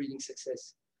terms of breeding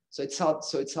success. So it's hard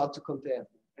to compare.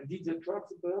 And did they track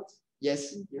the birds?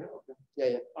 Yes. Yeah. Okay.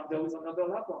 Yeah. And there was an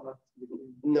overlap or not?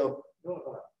 No. No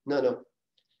overlap.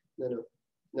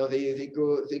 No. They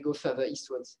go further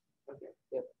eastwards. Okay.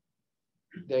 Yeah.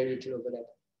 Very little overlap.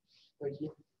 Okay.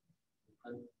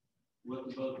 And what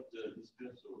about the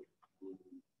dispersal?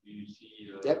 Do you see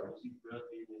yep. Rouzic bird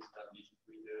being established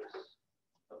breeders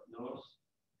up north?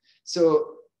 So,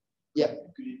 yeah.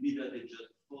 Could it be that they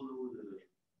just follow the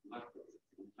macro?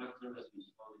 The macro has been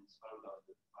found in Svalbard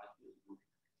 5 years ago.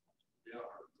 They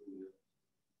are doing it.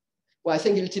 Well, I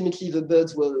think ultimately the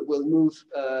birds will move,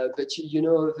 but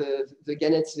the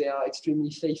gannets, they are extremely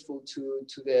faithful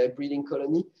to their breeding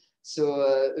colony.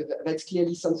 So that's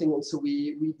clearly something also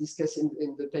we discuss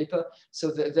in the paper.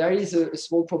 So there is a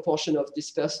small proportion of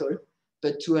dispersal,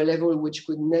 but to a level which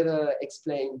could never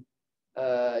explain,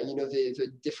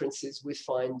 the differences we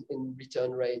find in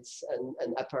return rates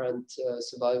and apparent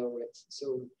survival rates.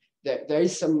 So there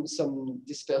is some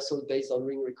dispersal based on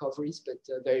ring recoveries, but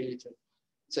very little.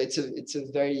 So it's a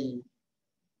very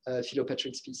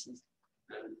philopatric species.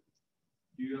 And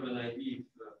do you have an idea if,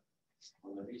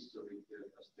 on a historic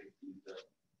perspective, that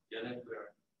gannets were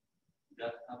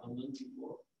that abundant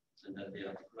before, and that they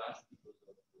have crashed because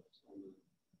of some,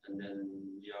 and then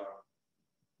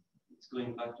it's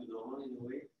going back to normal in a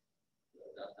way,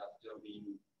 that after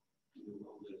being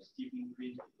on the steep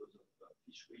increase because of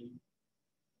fishery,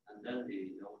 and then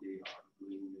they are going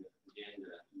again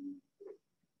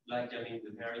like the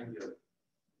herring, I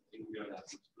think we are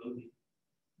exploding.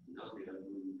 Now they are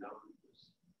going down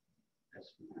because that's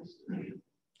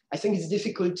I think it's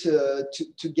difficult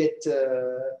to get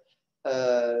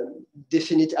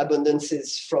definite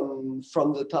abundances from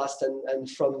the past and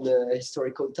from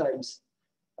historical times.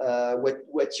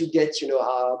 What you get,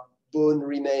 are bone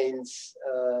remains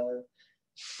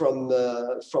from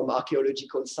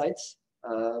archaeological sites,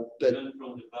 but even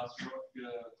from the past rock,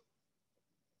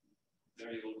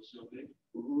 very old survey.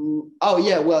 Oh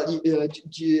yeah, well,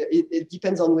 it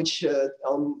depends on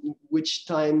which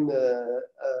time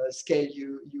scale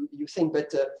you think.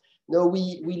 But no,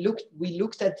 we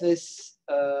looked at this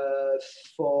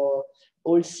for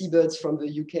all seabirds from the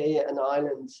UK and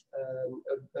Ireland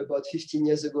about 15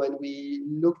 years ago, and we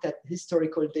looked at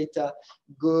historical data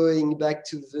going back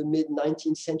to the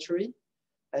mid-19th century.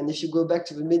 And if you go back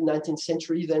to the mid-19th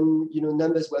century, then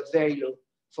numbers were very low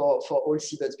for all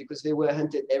seabirds because they were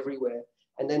hunted everywhere.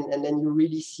 And then you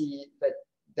really see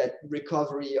that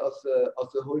recovery of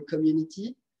the whole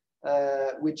community,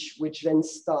 which then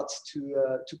starts to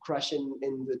crash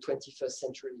in the 21st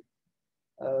century.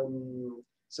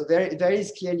 So there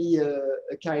is clearly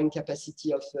a carrying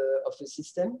capacity of the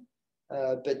system,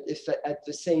 but if at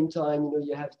the same time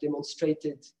you have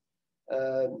demonstrated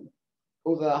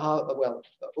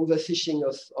overfishing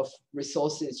of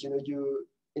resources, you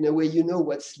in a way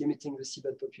what's limiting the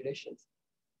seabird populations.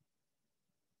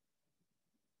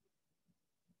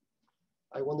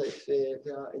 I wonder if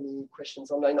there are any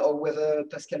questions online, or whether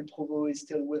Pascal Provost is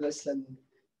still with us and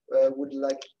would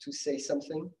like to say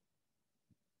something.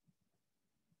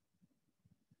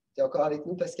 T'es encore avec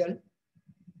nous, Pascal?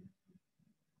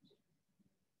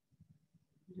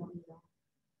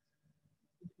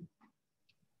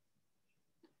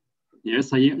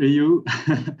 Yes, I hear you.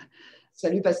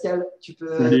 Salut Pascal, tu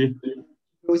peux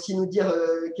aussi nous dire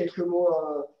quelques mots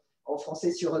en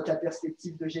français sur ta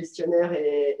perspective de gestionnaire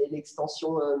et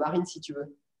l'extension marine, si tu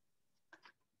veux.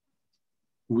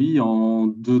 Oui, en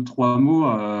 2-3 mots,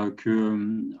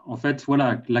 en fait,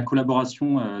 voilà, la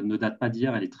collaboration ne date pas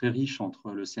d'hier, elle est très riche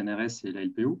entre le CNRS et la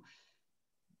LPO,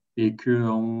 et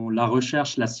que la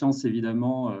recherche, la science,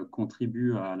 évidemment,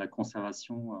 contribue à la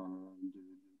conservation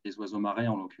des oiseaux marins,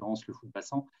 en l'occurrence le fou de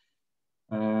bassin.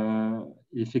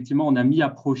 Effectivement, on a mis à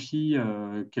profit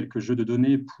quelques jeux de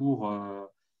données pour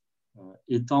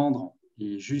étendre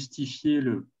et justifier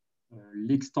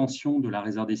l'extension de la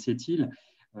réserve des Sept-Îles,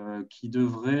 qui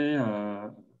devrait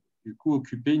du coup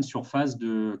occuper une surface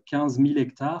de 15 000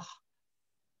 hectares.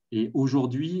 Et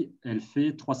aujourd'hui, elle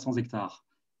fait 300 hectares.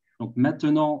 Donc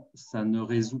maintenant, ça ne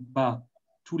résout pas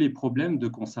tous les problèmes de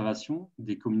conservation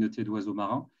des communautés d'oiseaux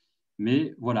marins.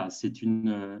 Mais voilà, c'est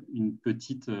un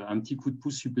petit coup de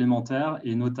pouce supplémentaire,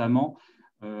 et notamment,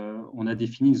 on a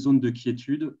défini une zone de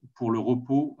quiétude pour le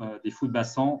repos des fous de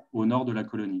bassin au nord de la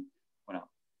colonie. Voilà.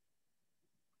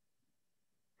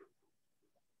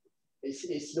 Et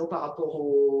sinon, par rapport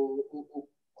aux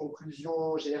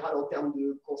conclusions générales en termes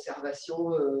de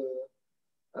conservation,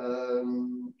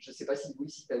 je ne sais pas si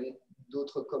tu avais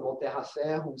d'autres commentaires à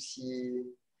faire, ou si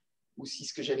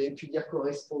ce que j'avais pu dire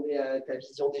correspondait à ta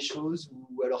vision des choses,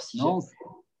 ou alors si non,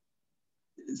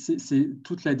 c'est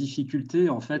toute la difficulté,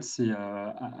 en fait, c'est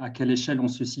à quelle échelle on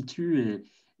se situe,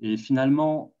 et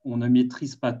finalement, on ne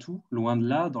maîtrise pas tout, loin de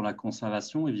là, dans la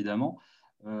conservation, évidemment.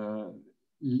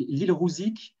 L'île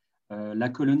Rouzic, la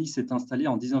colonie s'est installée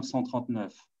en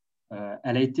 1939.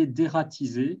 Elle a été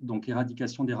dératisée, donc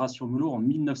éradication des rats sur melot, en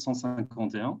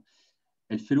 1951.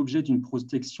 Elle fait l'objet d'une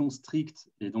protection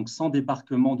stricte et donc sans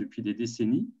débarquement depuis des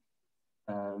décennies.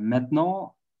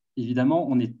 Maintenant, évidemment,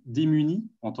 on est démunis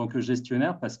en tant que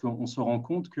gestionnaire parce qu'on se rend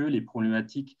compte que les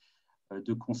problématiques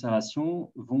de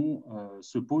conservation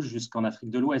se posent jusqu'en Afrique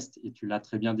de l'Ouest, et tu l'as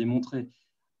très bien démontré.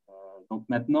 Donc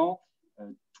maintenant,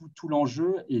 tout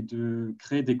l'enjeu est de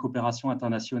créer des coopérations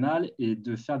internationales et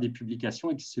de faire des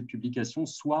publications, et que ces publications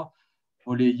soient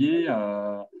relayées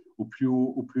au plus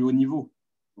haut niveau.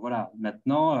 Voilà,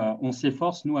 maintenant, on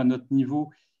s'efforce, nous, à notre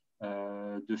niveau,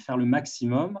 de faire le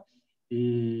maximum,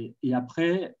 et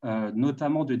après,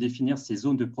 notamment de définir ces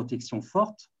zones de protection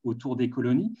fortes autour des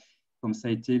colonies, comme ça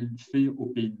a été fait aux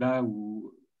Pays-Bas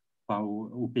ou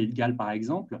au Pays de Galles, par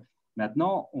exemple.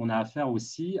 Maintenant, on a affaire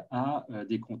aussi à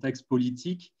des contextes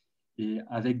politiques et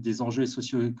avec des enjeux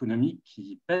socio-économiques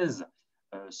qui pèsent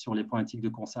sur les problématiques de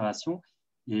conservation.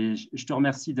 Et je te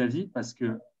remercie, David, parce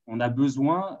qu'on a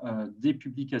besoin des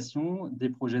publications, des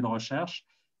projets de recherche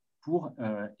pour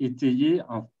étayer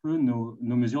un peu nos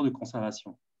mesures de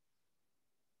conservation.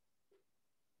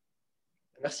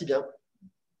 Merci bien.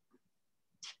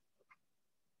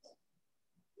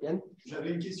 Yann ?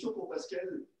 J'avais une question pour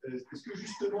Pascal. Est-ce que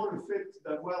justement le fait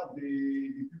d'avoir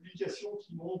des publications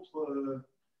qui montrent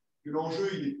que l'enjeu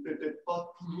il est peut-être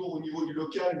pas toujours au niveau du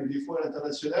local, mais des fois à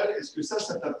l'international, est-ce que ça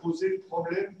t'a posé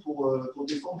problème pour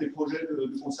défendre des projets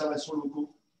de conservation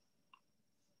locaux?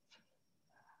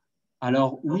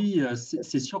 Alors oui,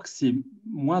 c'est sûr que c'est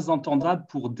moins entendable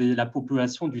pour la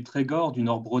population du Trégor, du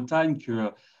Nord-Bretagne,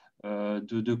 que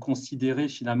de considérer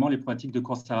finalement les problématiques de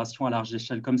conservation à large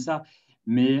échelle comme ça.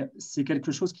 Mais c'est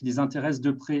quelque chose qui les intéresse de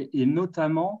près. Et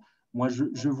notamment, moi,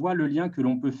 je vois le lien que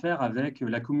l'on peut faire avec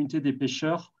la communauté des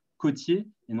pêcheurs côtiers,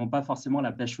 et non pas forcément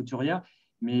la pêche hauturière,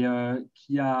 mais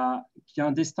qui a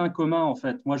un destin commun, en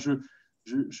fait. Moi,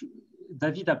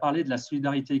 David a parlé de la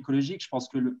solidarité écologique. Je pense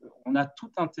qu'on a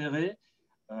tout intérêt,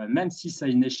 même si c'est à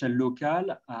une échelle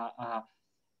locale,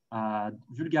 à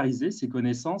vulgariser ces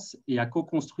connaissances et à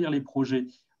co-construire les projets.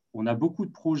 On a beaucoup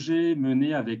de projets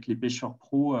menés avec les pêcheurs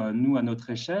pros, nous, à notre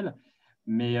échelle,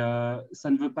 mais ça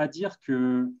ne veut pas dire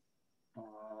que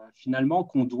finalement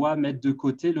qu'on doit mettre de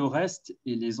côté le reste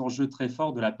et les enjeux très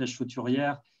forts de la pêche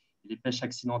sauturière, les pêches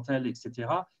accidentelles, etc.,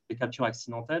 les captures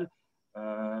accidentelles.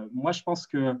 Moi, je pense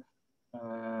que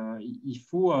il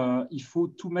faut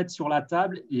tout mettre sur la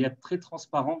table et être très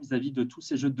transparent vis-à-vis de tous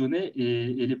ces jeux de données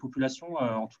et les populations,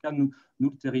 en tout cas nous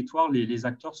le territoire, les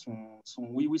acteurs sont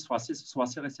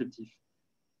assez réceptifs.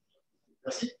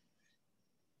 Merci.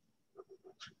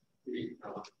 Oui,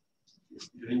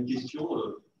 j'avais une question.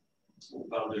 On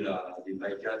parle des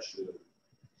bycatch,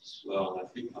 soit en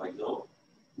Afrique par exemple,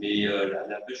 mais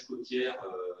la pêche côtière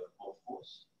en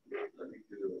France, on a vu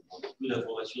qu'on a peu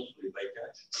d'informations sur les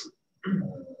bycatch.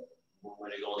 Bon, moi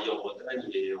j'ai grandi en Bretagne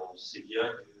et on sait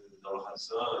bien que dans le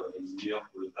Racin, les meilleurs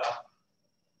pour le parc,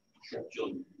 capture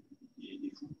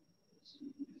des fous,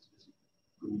 des espèces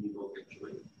communément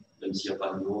capturées, même s'il n'y a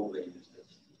pas de nombre et de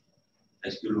statistiques.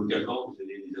 Est-ce que localement vous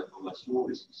avez des informations?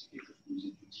 Est-ce que c'est quelque chose que vous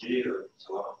étudiez pour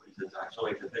savoir un peu les interactions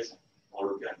avec la pêche en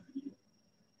local?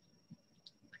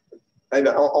 Ouais,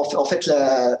 ben, en fait,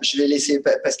 je vais laisser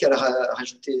Pascal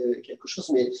rajouter quelque chose,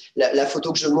 mais la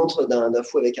photo que je montre d'un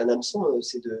fou avec un hameçon,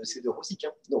 c'est de Rouzic.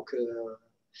 Hein. Donc,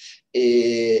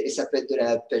 et ça peut être de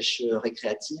la pêche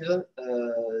récréative,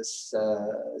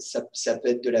 ça peut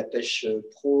être de la pêche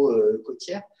pro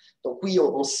côtière. Donc oui,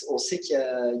 on sait qu'il y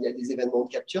a des événements de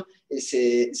capture et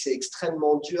c'est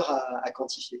extrêmement dur à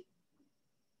quantifier.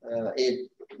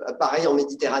 Et pareil en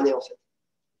Méditerranée, en fait.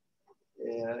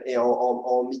 Et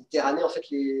en Méditerranée, en fait,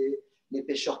 les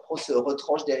pêcheurs pros se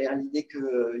retranchent derrière l'idée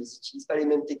qu'ils n'utilisent pas les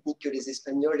mêmes techniques que les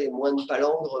Espagnols et moins de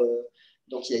palangres.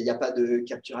 Donc, il n'y a pas de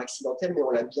capture accidentelle, mais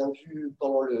on l'a bien vu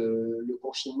pendant le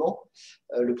confinement.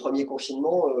 Le premier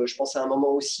confinement, je pense à un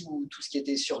moment aussi où tout ce qui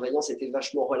était surveillance était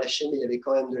vachement relâché, mais il y avait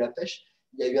quand même de la pêche.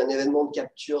 Il y a eu un événement de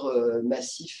capture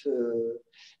massif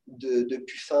de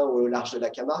puffins au large de la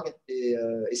Camargue et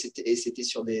c'était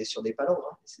sur des palangres.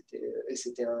 Hein. Et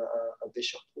c'était un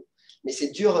pêcheur pro. Mais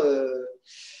c'est dur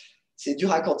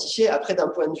à quantifier. Après, d'un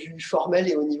point de vue formel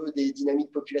et au niveau des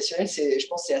dynamiques populationnelles, je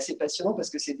pense que c'est assez passionnant parce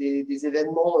que c'est des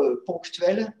événements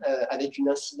ponctuels avec une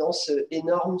incidence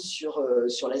énorme sur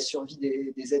la survie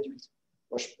des adultes.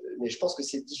 Mais je pense que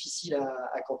c'est difficile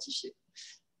à quantifier.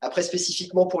 Après,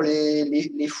 spécifiquement pour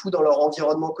les fous dans leur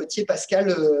environnement côtier,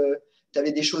 Pascal, tu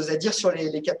avais des choses à dire sur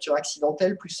les captures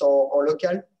accidentelles, plus en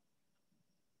local?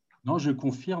 Non, je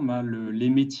confirme, hein, les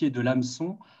métiers de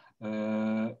l'hameçon,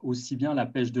 aussi bien la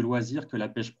pêche de loisirs que la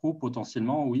pêche pro,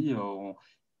 potentiellement, oui,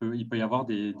 il peut y avoir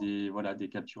des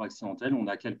captures accidentelles. On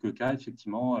a quelques cas,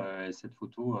 effectivement, et cette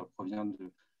photo provient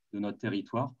de notre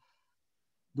territoire.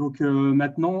 Donc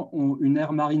maintenant, une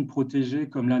aire marine protégée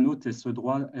comme la nôtre, elle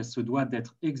se doit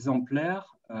d'être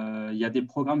exemplaire. Il y a des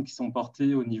programmes qui sont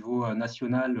portés au niveau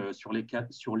national sur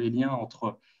les liens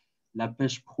entre la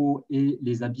pêche pro et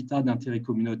les habitats d'intérêt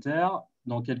communautaire.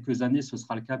 Dans quelques années, ce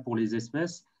sera le cas pour les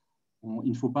espèces.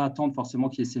 Il ne faut pas attendre forcément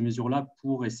qu'il y ait ces mesures-là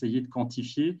pour essayer de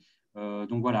quantifier.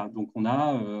 Donc voilà, donc on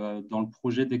a dans le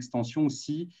projet d'extension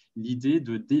aussi l'idée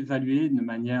d'évaluer de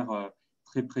manière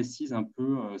très précise un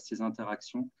peu ces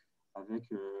interactions avec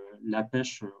la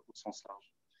pêche au sens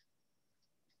large.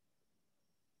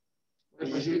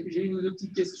 J'ai une ou deux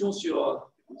petites questions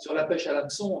sur la pêche à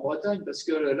l'hameçon en Bretagne, parce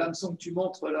que l'hameçon que tu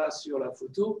montres là sur la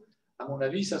photo, à mon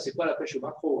avis, ça, c'est pas la pêche au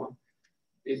maquereau. Hein.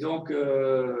 Et donc,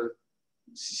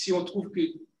 si on trouve que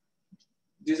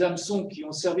des hameçons qui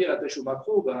ont servi à la pêche au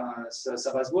maquereau, ben,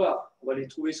 ça va se voir. On va les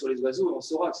trouver sur les oiseaux et on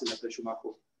saura que c'est de la pêche au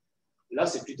maquereau. Là,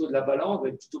 c'est plutôt de la palangre,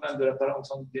 et plutôt même de la palangre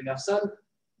sans doute démersale.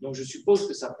 Donc, je suppose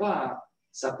que ça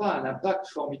n'a pas un impact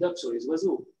formidable sur les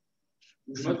oiseaux.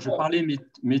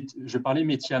 Je parlais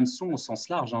métier hameçon au sens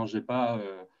large. Hein. Je n'ai pas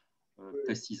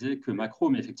précisé que maquereau,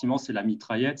 mais effectivement, c'est la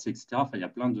mitraillette, etc. Enfin, il y a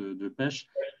plein de pêches.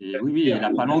 Et oui, et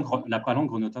la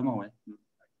palangre notamment. Ouais.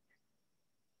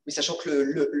 Oui, sachant que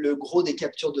le gros des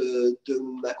captures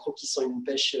de maquereaux qui sont une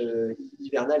pêche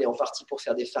hivernale et en partie pour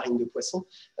faire des farines de poisson,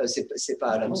 c'est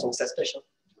pas à l'hameçon que ça se pêche. Hein.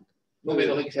 Non, mais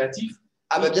le récréatif.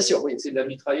 Ah, bah, bien sûr, oui. C'est de la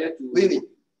mitraillette. Oui.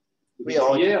 Et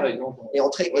en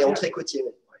trait côtier.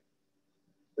 Oui.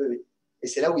 Oui. Et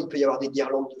c'est là où il peut y avoir des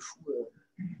guirlandes de fous.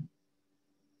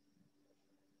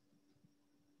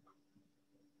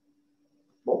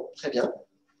 Bon, très bien.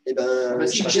 Eh ben,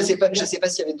 je ne sais pas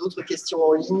s'il y avait d'autres questions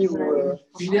en ligne ou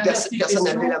personne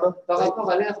n'a levé la main. Par rapport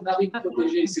à l'aire marine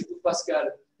protégée, c'est pour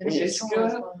Pascal. Est-ce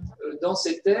que dans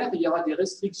cette aire, il y aura des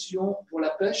restrictions pour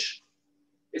la pêche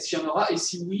Est-ce qu'il y en aura? Et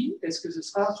si oui, est-ce que ce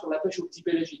sera sur la pêche au petit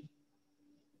pélagique?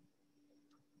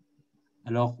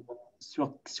 Alors,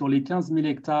 sur les 15 000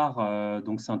 hectares,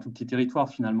 donc c'est un tout petit territoire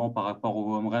finalement par rapport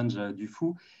au home range du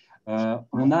Fou,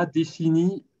 on a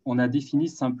défini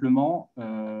simplement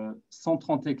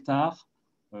 130 hectares,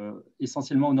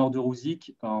 essentiellement au nord de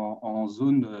Rouzic, en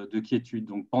zone de quiétude.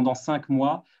 Donc pendant 5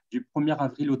 mois, du 1er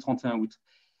avril au 31 août.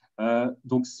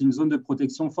 Donc c'est une zone de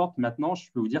protection forte. Maintenant,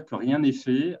 je peux vous dire que rien n'est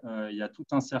fait. Il y a tout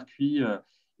un circuit.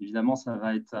 Évidemment, ça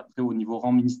va être après au niveau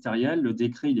rang ministériel. Le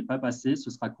décret, il n'est pas passé.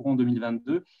 Ce sera courant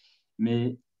 2022.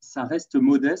 Mais ça reste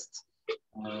modeste.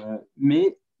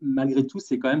 Mais malgré tout,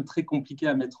 c'est quand même très compliqué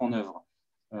à mettre en œuvre.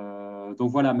 Donc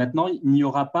voilà, maintenant, il n'y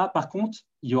aura pas. Par contre,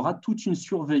 il y aura toute une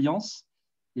surveillance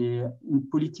et une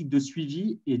politique de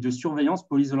suivi et de surveillance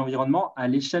police de l'environnement à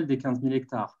l'échelle des 15 000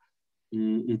 hectares.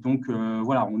 Et donc,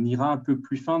 voilà, on ira un peu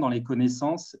plus fin dans les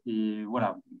connaissances. Et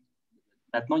voilà,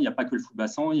 maintenant, il n'y a pas que le fou de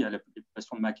bassan, il y a la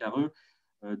population de macareux,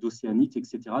 d'océaniques,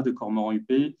 etc., de cormorans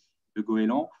huppés, de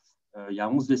goélands. Il y a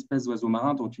 11 espèces d'oiseaux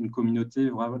marins, dont une communauté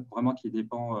vraiment qui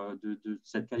dépend de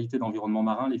cette qualité d'environnement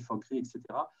marin, les phoques gris, etc.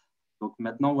 Donc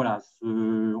maintenant, voilà,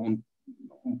 on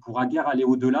ne pourra guère aller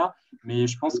au-delà, mais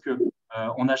je pense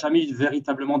qu'on n'a jamais eu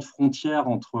véritablement de frontière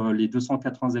entre les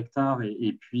 280 hectares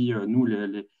et puis nous,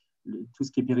 tout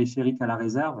ce qui est périphérique à la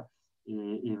réserve.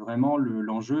 Et vraiment,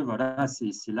 l'enjeu, voilà,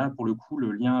 c'est là, pour le coup,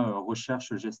 le lien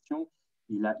recherche-gestion,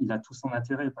 il a tout son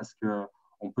intérêt parce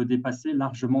qu'on peut dépasser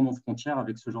largement nos frontières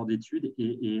avec ce genre d'études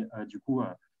et du coup,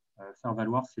 faire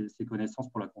valoir ses connaissances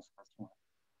pour la conservation.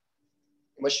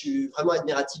 Moi, je suis vraiment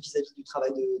admiratif vis-à-vis du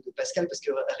travail de Pascal parce que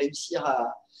réussir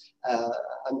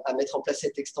à mettre en place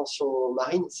cette extension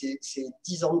marine, c'est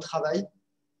 10 ans de travail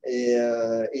et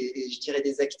je dirais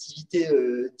des activités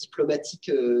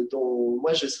diplomatiques dont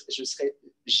moi, je ne serais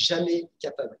jamais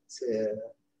capable.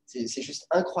 C'est juste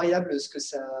incroyable ce que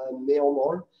ça met en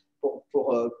branle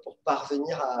pour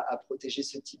parvenir à protéger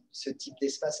ce type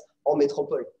d'espace en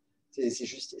métropole. C'est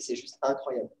juste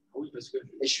incroyable. Oui, parce que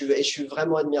et je suis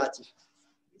vraiment admiratif.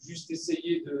 Juste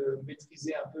essayer de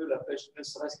maîtriser un peu la pêche, ne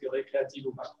serait-ce que récréative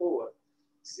au macro,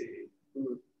 c'est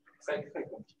très, très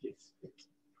compliqué.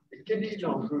 Et quel est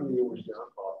l'enjeu éolien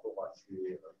par rapport à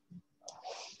ces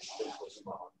oiseaux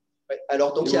marins?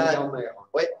 Alors, donc,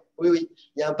 oui.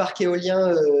 Il y a un parc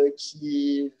éolien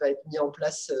qui va être mis en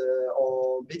place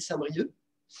en baie de Saint-Brieuc,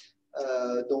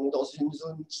 donc dans une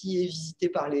zone qui est visitée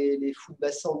par les fous de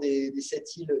bassin des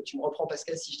 7 îles. Tu me reprends,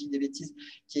 Pascal, si je dis des bêtises,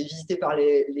 qui est visitée par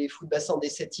les fous de bassin des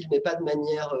 7 îles, mais pas de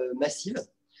manière massive.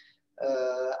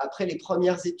 Après, les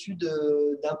premières études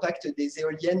d'impact des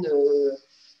éoliennes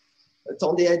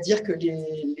tendaient à dire que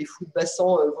les fous de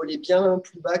bassin volaient bien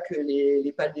plus bas que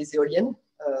les pales des éoliennes.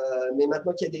 Mais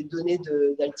maintenant qu'il y a des données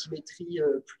d'altimétrie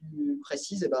plus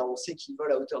précises, on sait qu'ils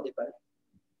volent à hauteur des pales.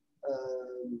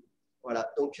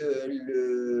 Voilà, donc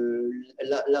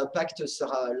l'impact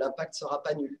sera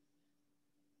pas nul.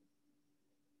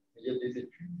 Il y a des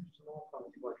études justement au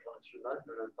niveau international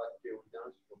de l'impact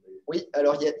éolien sur les... Oui,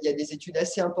 alors il y a des études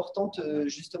assez importantes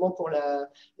justement pour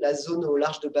la zone au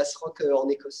large de Bass-Rock en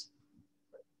Écosse.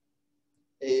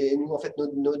 Et nous, en fait,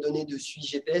 nos données de suivi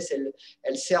GPS,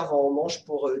 elles servent en manche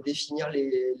pour définir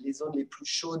les zones les plus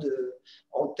chaudes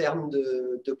en termes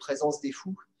de présence des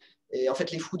fous. Et en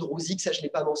fait, les fous de Rouzic, ça je ne l'ai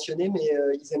pas mentionné, mais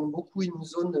ils aiment beaucoup une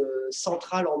zone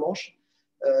centrale en Manche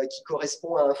qui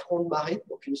correspond à un front de marée,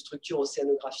 donc une structure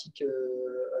océanographique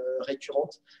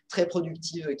récurrente, très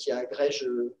productive, qui agrège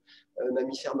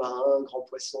mammifères marins, grands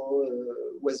poissons,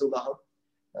 oiseaux marins.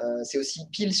 C'est aussi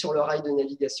pile sur le rail de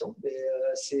navigation, mais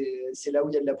c'est là où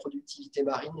il y a de la productivité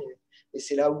marine et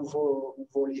c'est là où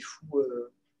vont les fous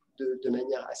de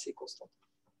manière assez constante.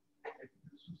 Le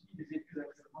souci des études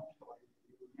actuellement sur les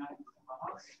éoliens et les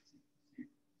marins,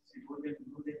 c'est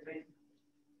nos décrets,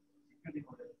 c'est que des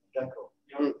modèles. D'accord.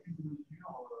 Il n'y a aucune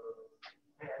mesure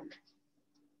réelle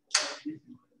pour valider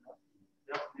ces modèles-là.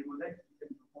 C'est-à-dire que des modèles qui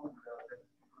tiennent compte de la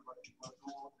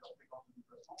oiseaux, de leur fréquence de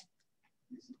déplacement,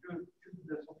 mais c'est que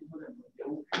de la sortie de modèle. Il n'y a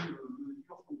aucune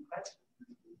mesure concrète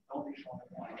dans des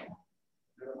changements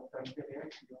de la mortalité réelle.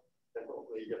 D'accord,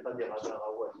 il n'y a pas des radars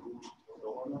à oiseaux.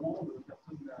 Normalement,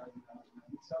 personne n'a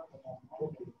mis ça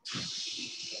pendant.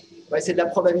 Ouais, c'est de la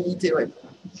probabilité, ouais.